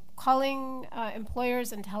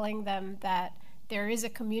employers and telling them that there is a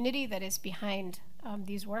community that is behind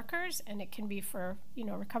these workers, and it can be for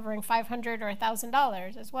recovering $500 or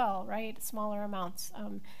 $1,000 as well, right? Smaller amounts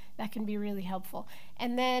that can be really helpful.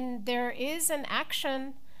 And then there is an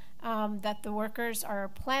action that the workers are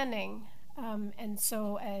planning. And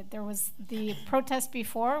so there was the protest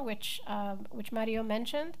before, which Mario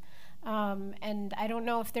mentioned, and I don't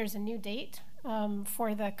know if there's a new date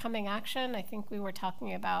for the coming action. I think we were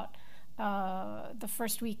talking about the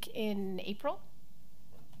first week in April,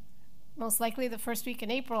 most likely the first week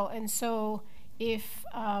in April. And so if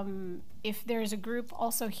there's a group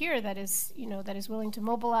also here that is willing to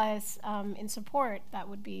mobilize in support, that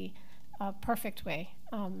would be a perfect way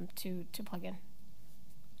to plug in.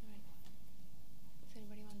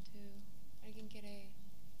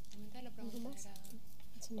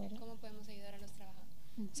 ¿Cómo podemos ayudar a los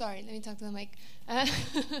trabajadores? Sorry, let me talk to the mic.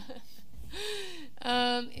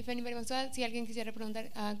 If anybody wants to ask, si alguien quisiera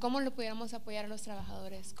preguntar, ¿cómo lo pudiéramos apoyar a los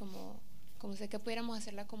trabajadores? Como sé que pudiéramos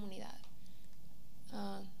hacer la comunidad.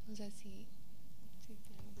 No sé si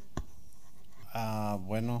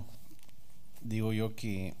bueno, digo yo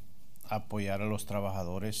que apoyar a los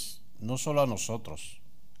trabajadores, no solo a nosotros,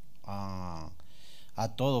 a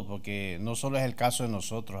todos, porque no solo es el caso de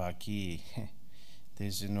nosotros aquí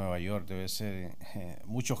desde Nueva York, debe ser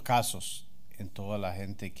muchos casos en toda la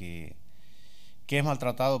gente que es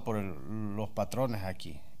maltratado por los patrones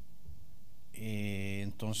aquí.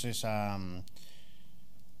 Entonces,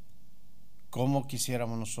 ¿cómo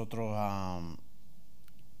quisiéramos nosotros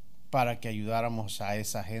para que ayudáramos a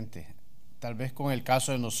esa gente? Tal vez con el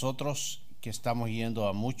caso de nosotros, que estamos yendo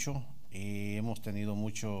a mucho, hemos tenido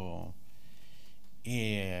mucho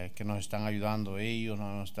que nos están ayudando ellos, nos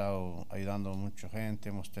han estado ayudando mucha gente,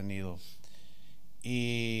 hemos tenido,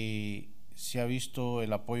 y se ha visto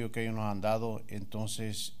el apoyo que ellos nos han dado.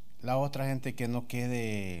 Entonces la otra gente que no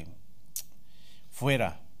quede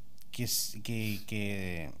fuera, que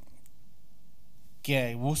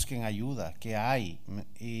busquen ayuda, que hay,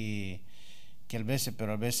 y que a veces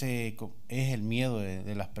es el miedo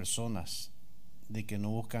de las personas de que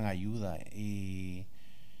no buscan ayuda. Y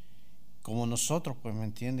como nosotros, pues, ¿me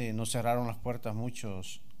entiende? Nos cerraron las puertas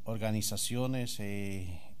muchas organizaciones, el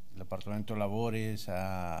Departamento de Labores,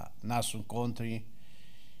 a Nassau Country,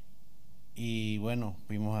 y bueno,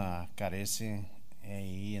 fuimos a Carece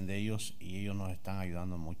y en de ellos, y ellos nos están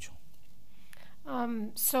ayudando mucho.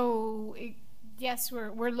 Yes,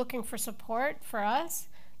 we're looking for support for us,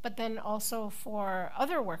 but then also for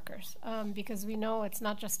other workers, because we know it's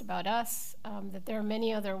not just about us, that there are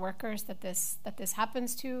many other workers that this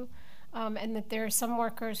happens to, and that there are some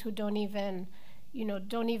workers who don't even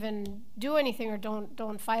do anything or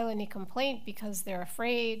don't file any complaint because they're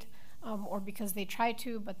afraid, or because they try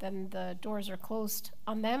to, but then the doors are closed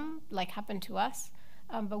on them, like happened to us.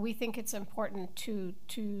 But we think it's important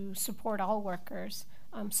to support all workers,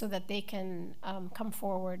 so that they can come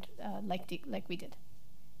forward like we did.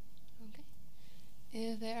 Okay.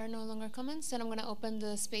 If there are no longer comments, then I'm going to open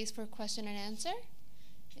the space for question and answer.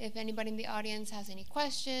 If anybody in the audience has any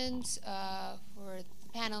questions for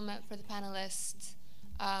the panelists,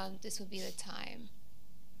 this would be the time.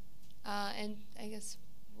 And I guess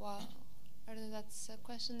I don't know if that's a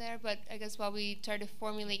question there, but I guess while we try to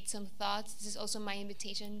formulate some thoughts, this is also my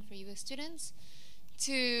invitation for you as students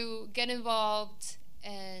to get involved,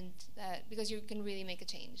 and because you can really make a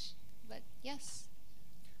change. But yes.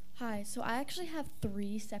 Hi, so I actually have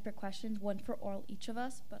 3 separate questions, one for all each of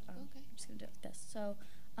us, but Okay. I'm just going to do it with this. So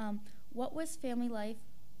what was family life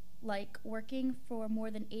like working for more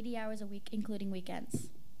than 80 hours a week, including weekends?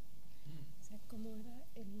 ¿Cómo era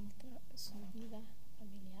su vida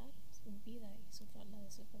familiar, su vida y la de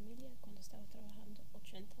su familia cuando estaba trabajando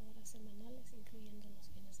 80 horas semanales, incluyendo los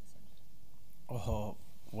fines de semana?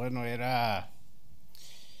 Bueno, era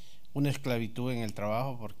una esclavitud en el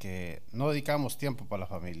trabajo porque no dedicamos tiempo para la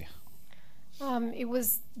familia. It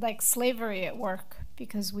was like slavery at work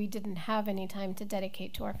because we didn't have any time to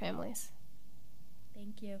dedicate to our families.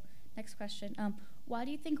 Thank you. Next question. Why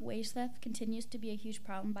do you think wage theft continues to be a huge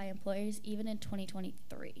problem by employers even in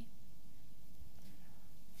 2023?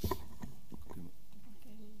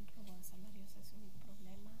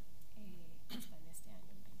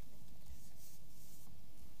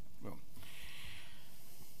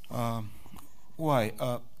 Why?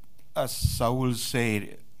 As Saul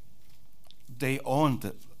said, they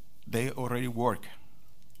already work,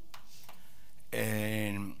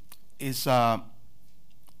 and it's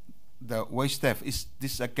the wage theft is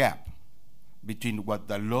this a gap between what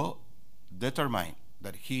the law determined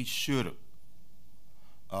that he should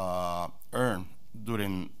earn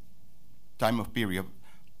during time of period,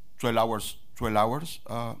 12 hours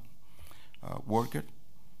worked,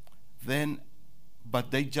 then, but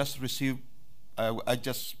they just receive, I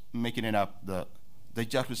just making it up, they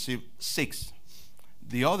just receive 6.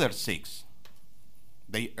 The other 6,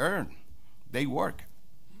 they earn, they work,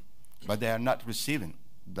 but they are not receiving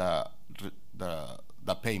the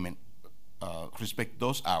payment respect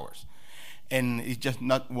those hours. And it's just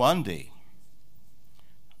not one day,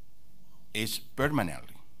 it's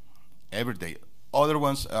permanently, every day. Other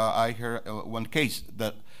ones, I heard one case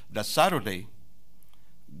that Saturday,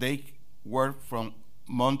 they work from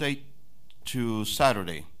Monday to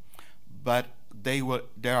Saturday, but they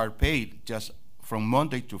are paid just from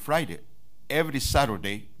Monday to Friday. Every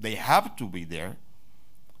Saturday, they have to be there,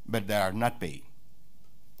 but they are not paid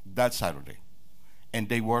that Saturday. And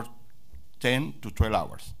they work 10 to 12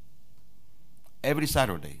 hours. Every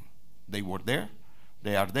Saturday, they work there,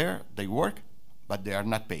 they work, but they are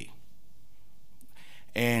not paid.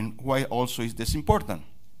 And why also is this important?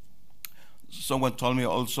 Someone told me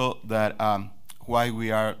also that why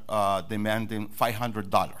we are demanding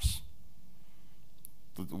 $500.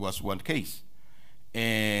 That was one case.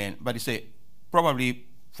 But he said, probably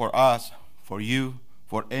for us, for you,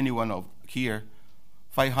 for anyone of here,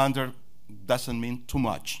 500 doesn't mean too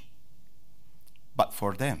much. But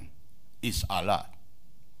for them, it's a lot.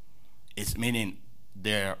 It's meaning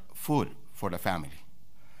their food for the family.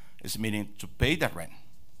 It's meaning to pay the rent.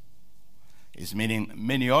 It's meaning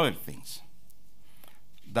many other things.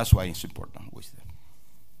 That's why it's important with them.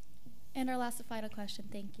 And our last and final question,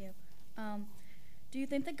 thank you. Do you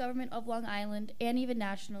think the government of Long Island, and even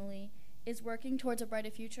nationally, is working towards a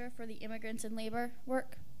brighter future for the immigrants in labor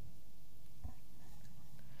work?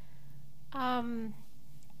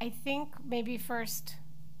 I think maybe first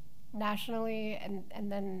nationally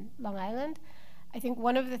and then Long Island. I think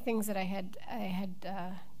one of the things that I had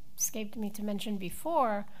escaped me to mention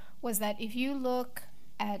before was that if you look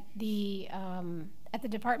at the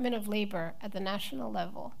Department of Labor at the national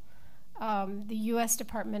level, the U.S.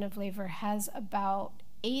 Department of Labor has about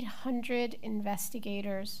 800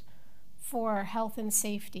 investigators for health and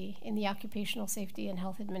safety in the Occupational Safety and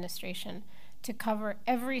Health Administration to cover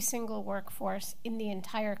every single workforce in the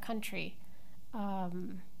entire country.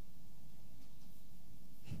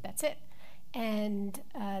 That's it. And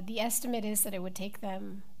the estimate is that it would take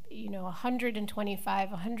them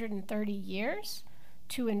 125, 130 years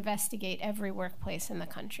to investigate every workplace in the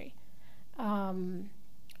country.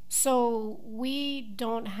 So we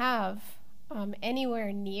don't have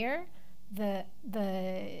anywhere near the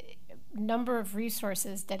number of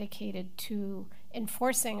resources dedicated to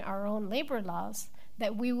enforcing our own labor laws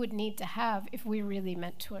that we would need to have if we really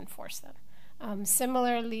meant to enforce them.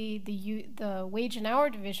 Similarly, the Wage and Hour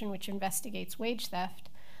Division, which investigates wage theft,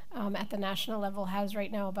 at the national level has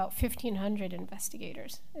right now about 1,500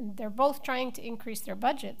 investigators. And they're both trying to increase their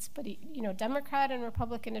budgets, but Democrat and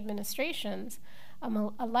Republican administrations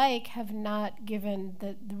alike have not given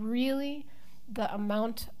the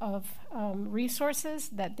amount of resources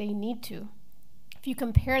that they need to. If you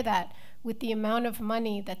compare that with the amount of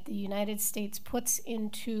money that the United States puts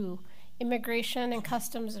into immigration and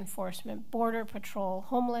customs enforcement, border patrol,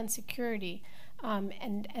 homeland security,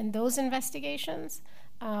 and those investigations,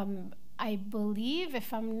 I believe,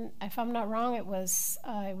 if I'm not wrong, it was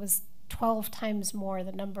 12 times more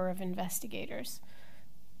the number of investigators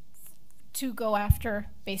to go after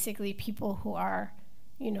basically people who are,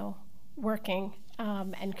 working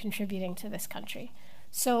and contributing to this country.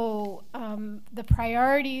 So the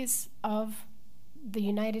priorities of the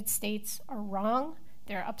United States are wrong.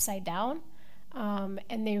 They're upside down,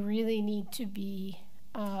 and they really need to be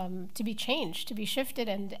changed, to be shifted.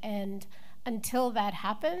 And until that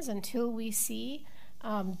happens, until we see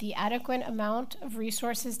the adequate amount of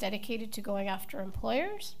resources dedicated to going after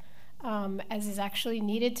employers, as is actually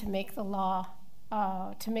needed to make the law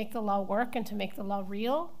work and to make the law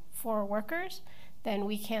real for workers, then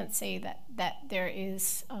we can't say that there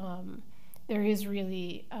is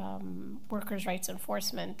really workers' rights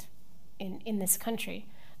enforcement in this country.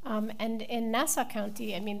 And in Nassau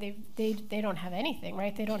County, I mean, they don't have anything,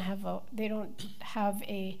 right? They don't have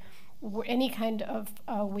any kind of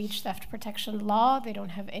wage theft protection law. They don't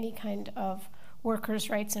have any kind of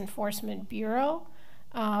workers' rights enforcement bureau.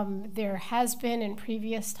 There has been in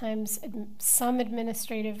previous times some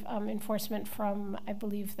administrative enforcement from, I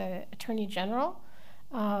believe, the Attorney General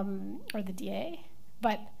or the DA.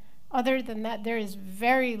 But other than that, there is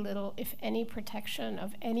very little, if any, protection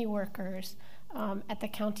of any workers at the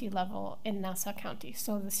county level in Nassau County.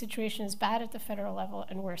 So the situation is bad at the federal level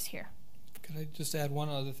and worse here. Could I just add one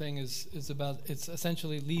other thing? Is about, it's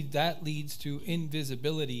essentially leads to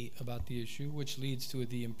invisibility about the issue, which leads to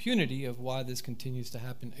the impunity of why this continues to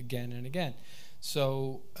happen again and again.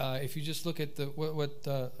 So if you just look at what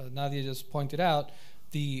Nadia just pointed out,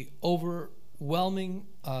 the overwhelming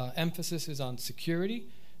emphasis is on security.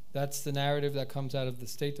 That's the narrative that comes out of the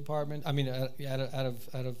State Department. I mean, out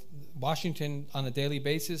of Washington on a daily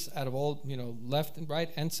basis. Out of all, left and right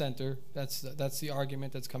and center. That's the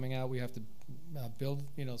argument that's coming out. We have to build,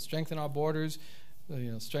 strengthen our borders,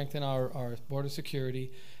 strengthen our border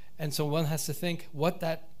security, and so one has to think what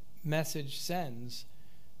that message sends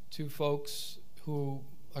to folks who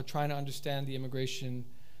are trying to understand the immigration,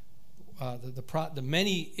 the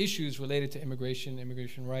many issues related to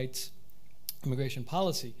immigration rights, immigration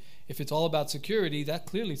policy. If it's all about security, that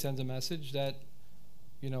clearly sends a message that,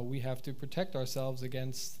 we have to protect ourselves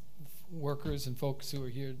against workers and folks who are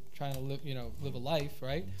here trying to live a life,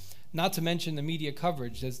 right? Not to mention the media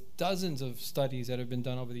coverage. There's dozens of studies that have been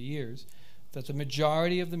done over the years that the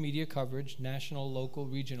majority of the media coverage, national, local,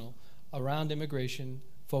 regional, around immigration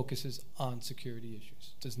focuses on security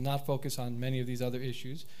issues. Does not focus on many of these other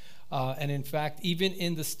issues. And in fact, even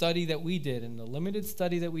in the study that we did, in the limited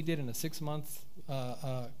study that we did in a 6-month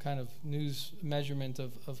kind of news measurement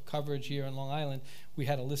of coverage here on Long Island, we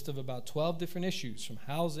had a list of about 12 different issues, from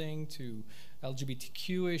housing to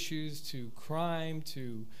LGBTQ issues to crime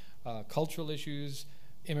to cultural issues,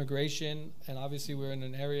 immigration, and obviously we're in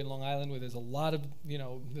an area in Long Island where there's a lot of,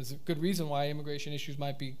 there's a good reason why immigration issues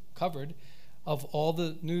might be covered. Of all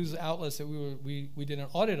the news outlets that we did an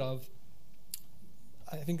audit of,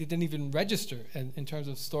 I think it didn't even register in terms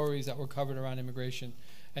of stories that were covered around immigration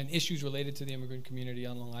and issues related to the immigrant community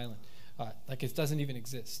on Long Island. Like it doesn't even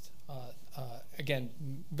exist. Again,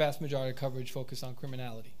 vast majority of coverage focused on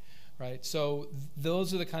criminality, right? So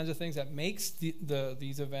those are the kinds of things that makes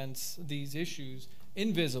these events, these issues,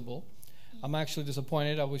 invisible. I'm actually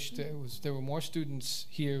disappointed. I wish there were more students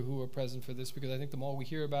here who were present for this, because I think the more we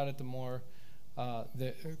hear about it, the more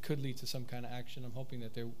that could lead to some kind of action. I'm hoping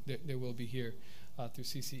that there will be here through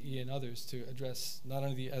CCE and others to address not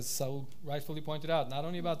only, as Saul rightfully pointed out, not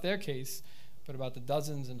only about their case, but about the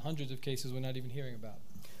dozens and hundreds of cases we're not even hearing about.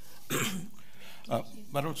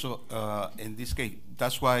 But also, in this case,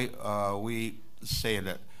 that's why we say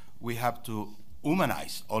that we have to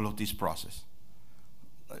humanize all of this process.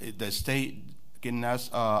 The state cannot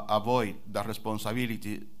avoid the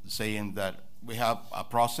responsibility, saying that we have a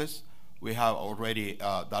process, we have already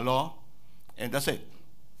the law, and that's it.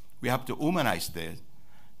 we have to humanize this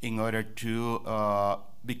in order to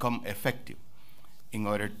become effective, in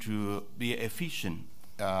order to be efficient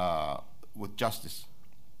with justice.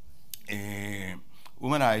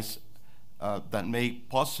 Humanize that make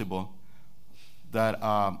possible that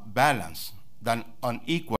balance, that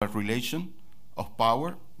unequal relation of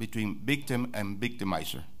power between victim and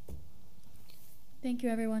victimizer. Thank you,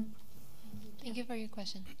 everyone. Thank you for your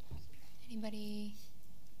question. Anybody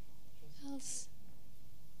else?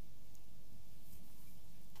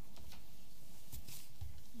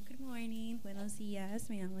 Good morning, buenos días,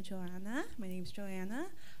 me llamo Joanna, my name is Joanna.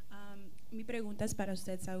 Mi pregunta es para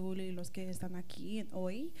usted, Saúl, y los que están aquí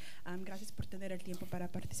hoy. Gracias por tener el tiempo para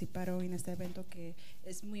participar hoy en este evento que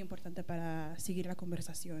es muy importante para seguir la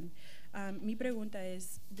conversación. Mi pregunta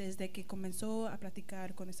es, desde que comenzó a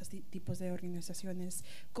platicar con estos tipos de organizaciones,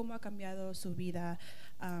 ¿cómo ha cambiado su vida?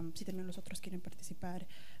 Si también los otros quieren participar.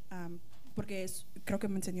 Porque creo que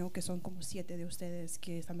me enseñó que son como 7 de ustedes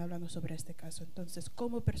que están hablando sobre este caso. Entonces,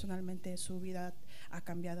 ¿cómo personalmente su vida ha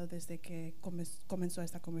cambiado desde que comenzó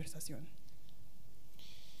esta conversación?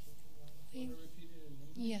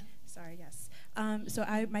 Yeah. Sorry, yes. So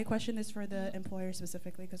my question is for the employer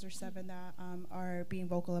specifically, because there's 7 that are being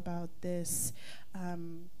vocal about this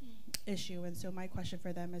issue. And so my question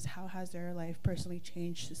for them is, how has their life personally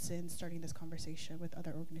changed since starting this conversation with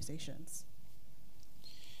other organizations?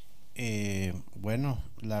 Bueno,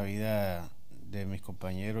 la vida de mis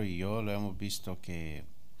compañeros y yo lo hemos visto que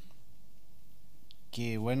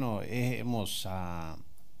bueno,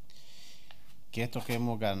 que esto que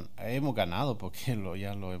hemos ganado, porque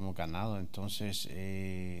ya lo hemos ganado. Entonces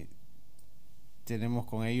tenemos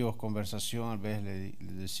con ellos conversación, a veces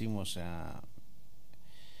le decimos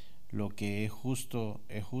lo que es justo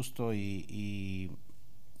y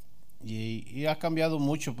ha cambiado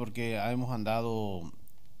mucho, porque hemos andado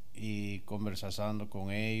y conversando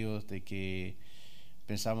con ellos de que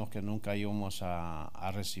pensamos que nunca íbamos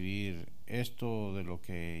a recibir esto de lo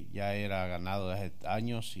que ya era ganado hace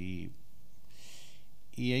años, y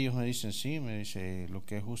ellos me dicen, sí, me dice, lo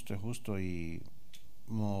que es justo, y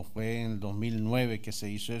como fue en el 2009 que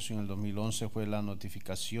se hizo eso, en el 2011 fue la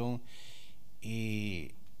notificación,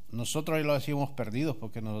 y nosotros ahí lo hacíamos perdidos,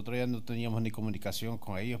 porque nosotros ya no teníamos ni comunicación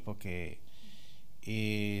con ellos, porque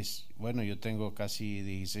bueno, yo tengo casi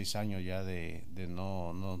 16 años ya de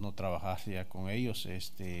no trabajar ya con ellos,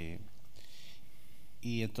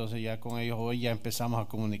 y entonces ya con ellos hoy ya empezamos a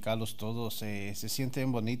comunicarlos todos. Se siente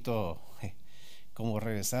bien bonito como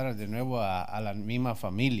regresar de nuevo a la misma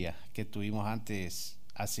familia que tuvimos antes,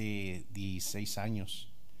 hace 16 años.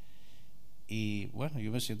 Y bueno,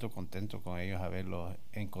 yo me siento contento con ellos, haberlos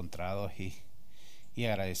encontrado y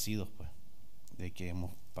agradecidos, pues, de que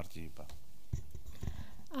hemos participado.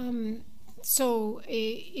 So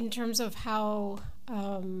in terms of how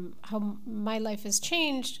my life has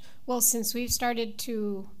changed, well, since we've started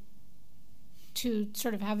to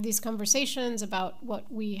sort of have these conversations about what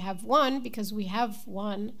we have won, because we have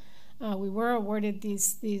won, we were awarded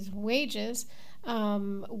these wages.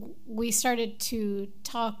 We started to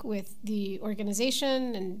talk with the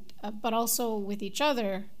organization and but also with each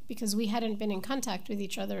other, because we hadn't been in contact with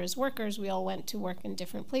each other as workers. We all went to work in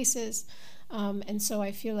different places. And so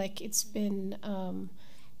I feel like it's been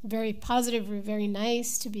very positive, very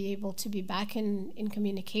nice to be able to be back in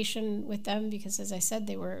communication with them, because, as I said,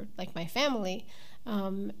 they were like my family.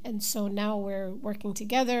 And so now we're working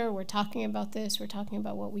together, we're talking about this, we're talking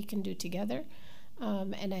about what we can do together.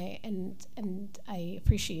 And I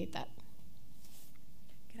appreciate that.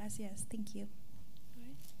 Gracias, thank you. All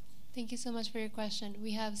right. Thank you so much for your question.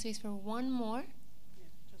 We have space for one more.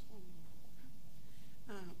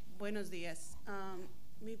 Buenos días.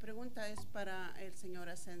 Mi pregunta es para el señor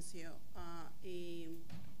Asensio y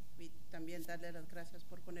también darle las gracias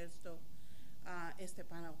por poner esto a este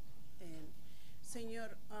panel.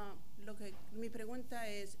 Señor, mi pregunta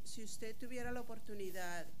es, si usted tuviera la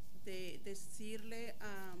oportunidad de decirle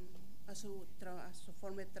a su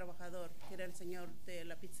former trabajador, que era el señor de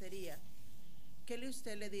la pizzería, ¿qué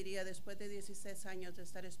usted le diría después de 16 años de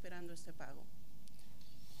estar esperando este pago?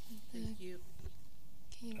 Thank you.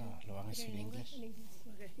 ¿Lo van a decir en inglés?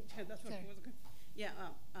 Okay, yeah, that's what I was going.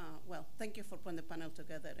 Yeah. Well, thank you for putting the panel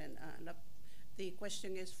together. And the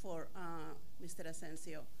question is for Mr.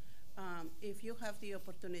 Asensio. If you have the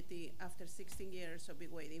opportunity after 16 years of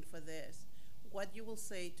being waiting for this, what you will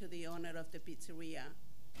say to the owner of the pizzeria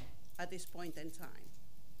at this point in time?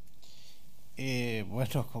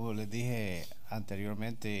 Bueno, como les dije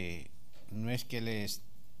anteriormente, no es que les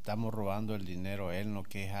estamos robando el dinero a él, no,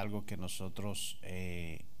 que es algo que nosotros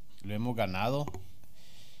lo hemos ganado,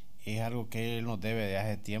 es algo que él nos debe de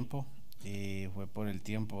hace tiempo. y fue por el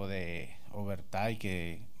tiempo de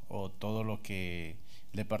overtime o todo lo que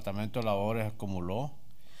el Departamento de Labores acumuló.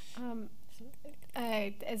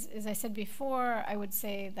 As I said before, I would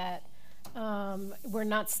say that we're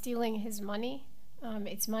not stealing his money.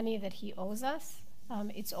 It's money that he owes us.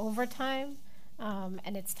 It's overtime,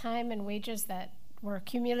 and it's time and wages that were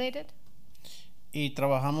accumulated. Y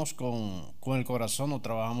trabajamos con el corazón, no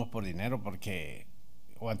trabajamos por dinero porque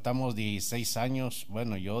aguantamos 16 años,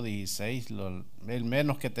 bueno, yo 16, el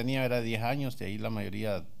menos que tenía era 10 años, de ahí la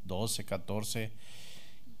mayoría 12, 14,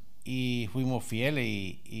 y fuimos fieles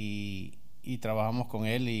y trabajamos con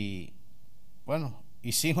él y, bueno,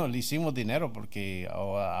 le hicimos dinero porque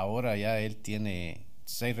ahora ya él tiene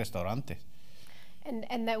 6 restaurantes.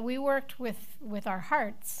 And that we worked with our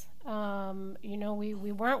hearts. You know,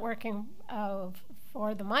 we weren't working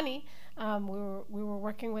for the money. We were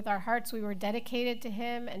working with our hearts. We were dedicated to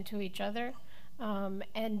him and to each other.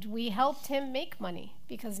 And we helped him make money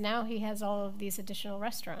because now he has all of these additional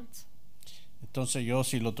restaurants. Entonces yo,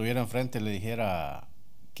 si lo tuviera enfrente, le dijera,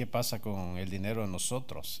 ¿qué pasa con el dinero de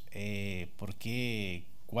nosotros? ¿Por qué?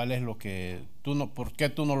 ¿Cuál es lo que por qué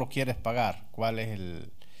tú no lo quieres pagar? ¿Cuál es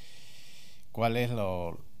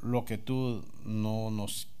lo que tú no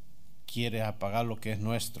nos quieres pagar, lo que es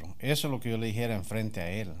nuestro? Eso es lo que yo le dijera enfrente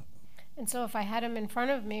a él. And so if I had him in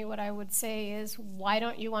front of me, what I would say is, why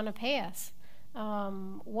don't you want to pay us?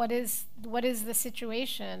 What is the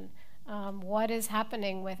situation? What is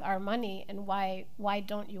happening with our money, and why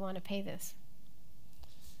don't you want to pay this?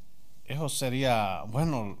 Eso sería,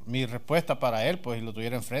 bueno, mi respuesta para él, pues si lo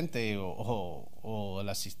tuviera enfrente o el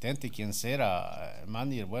asistente, quien sea, el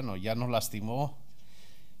manager, bueno, ya nos lastimó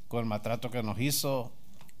con el maltrato que nos hizo,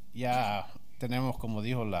 ya tenemos, como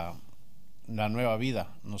dijo, la nueva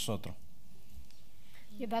vida nosotros.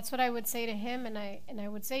 Yeah, that's what I would say to him, and I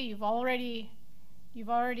would say you've already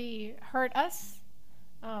hurt us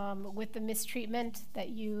with the mistreatment that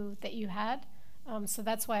you had. So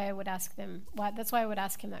that's why I would ask them. That's why I would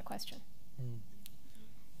ask him that question.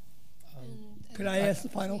 Could I ask the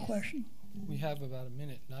final question? We have about a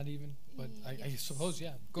minute, not even, but I suppose,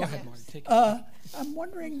 yeah. Go ahead, Marty. Take it. I'm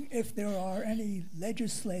wondering if there are any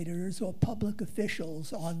legislators or public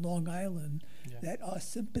officials on Long Island that are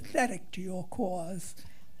sympathetic to your cause,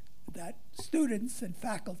 that students and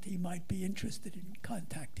faculty might be interested in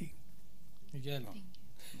contacting. Miguel.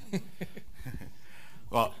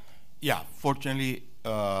 Well, yeah, fortunately,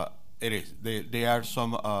 it is. There are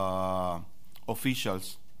some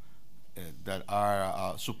officials that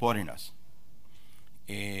are supporting us.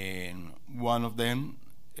 And one of them,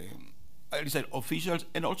 I said officials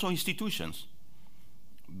and also institutions.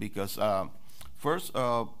 Because first,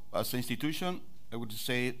 as an institution, I would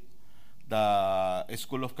say the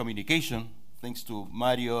School of Communication, thanks to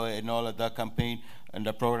Mario and all of that campaign and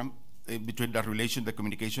the program, between the relation, the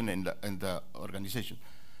communication, and the organization.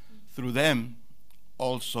 Through them,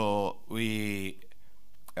 also we,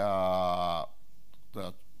 the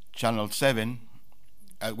Channel 7,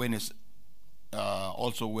 Witness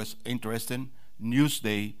also was interested.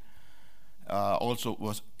 Newsday also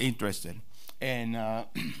was interested. And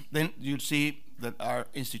then you see that our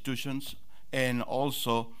institutions and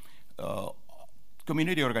also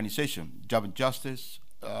community organization, Job and Justice,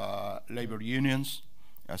 labor unions,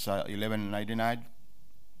 as 1199,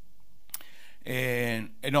 and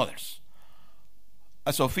others.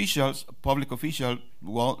 As officials, public official,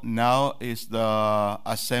 well, now is the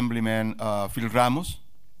Assemblyman Phil Ramos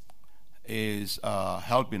is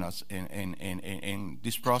helping us in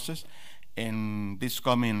this process. And this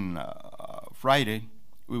coming Friday,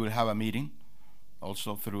 we will have a meeting,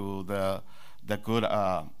 also through the good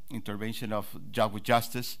intervention of Job with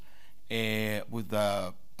Justice with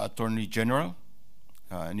the Attorney General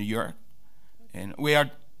in New York, and we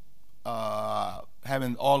are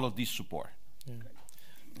having all of this support. Yeah.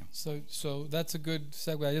 So that's a good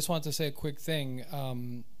segue. I just want to say a quick thing,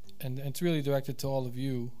 and it's really directed to all of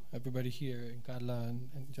you, everybody here, Carla and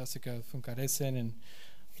Jessica from Carecen, and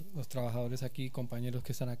los trabajadores aquí, compañeros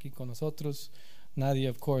que están aquí con nosotros, Nadia,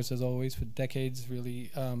 of course, as always, for decades,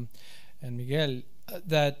 really, and Miguel.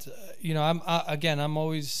 That you know, I'm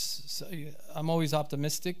always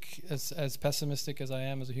optimistic, as pessimistic as I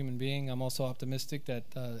am as a human being. I'm also optimistic that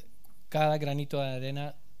cada granito de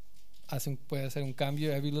arena puede hacer un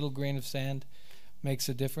cambio. Every little grain of sand makes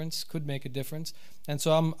a difference, could make a difference. And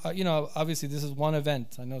so I'm, you know, obviously this is one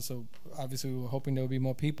event. I know, so obviously we were hoping there would be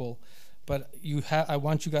more people, but I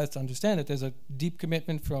want you guys to understand that there's a deep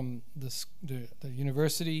commitment from the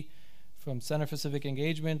university, from Center for Civic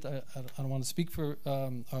Engagement. I don't want to speak for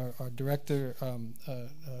our director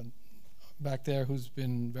back there, who's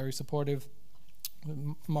been very supportive,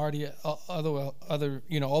 Marty, other,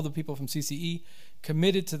 you know, all the people from CCE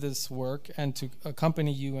committed to this work and to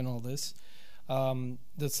accompany you in all this.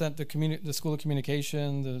 The School of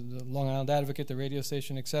Communication, the Long Island Advocate, the radio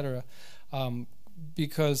station, etc.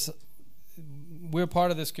 Because we're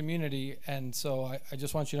part of this community, and so I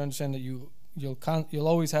just want you to understand that you'll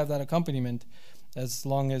always have that accompaniment as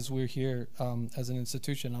long as we're here as an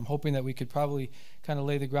institution. I'm hoping that we could probably kind of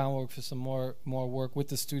lay the groundwork for some more work with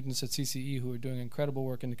the students at CCE who are doing incredible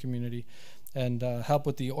work in the community, and help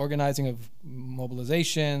with the organizing of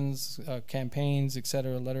mobilizations, campaigns,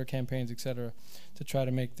 etc., letter campaigns, etc., to try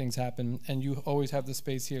to make things happen. And you always have the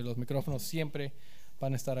space here. Los micrófonos siempre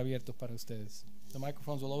van a estar abiertos para ustedes. The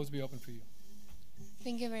microphones will always be open for you.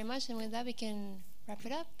 Thank you very much. And with that, we can wrap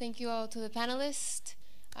it up. Thank you all to the panelists,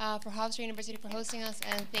 for Hofstra University for hosting us,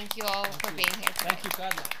 and thank you all for being here today. Thank you,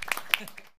 Carla.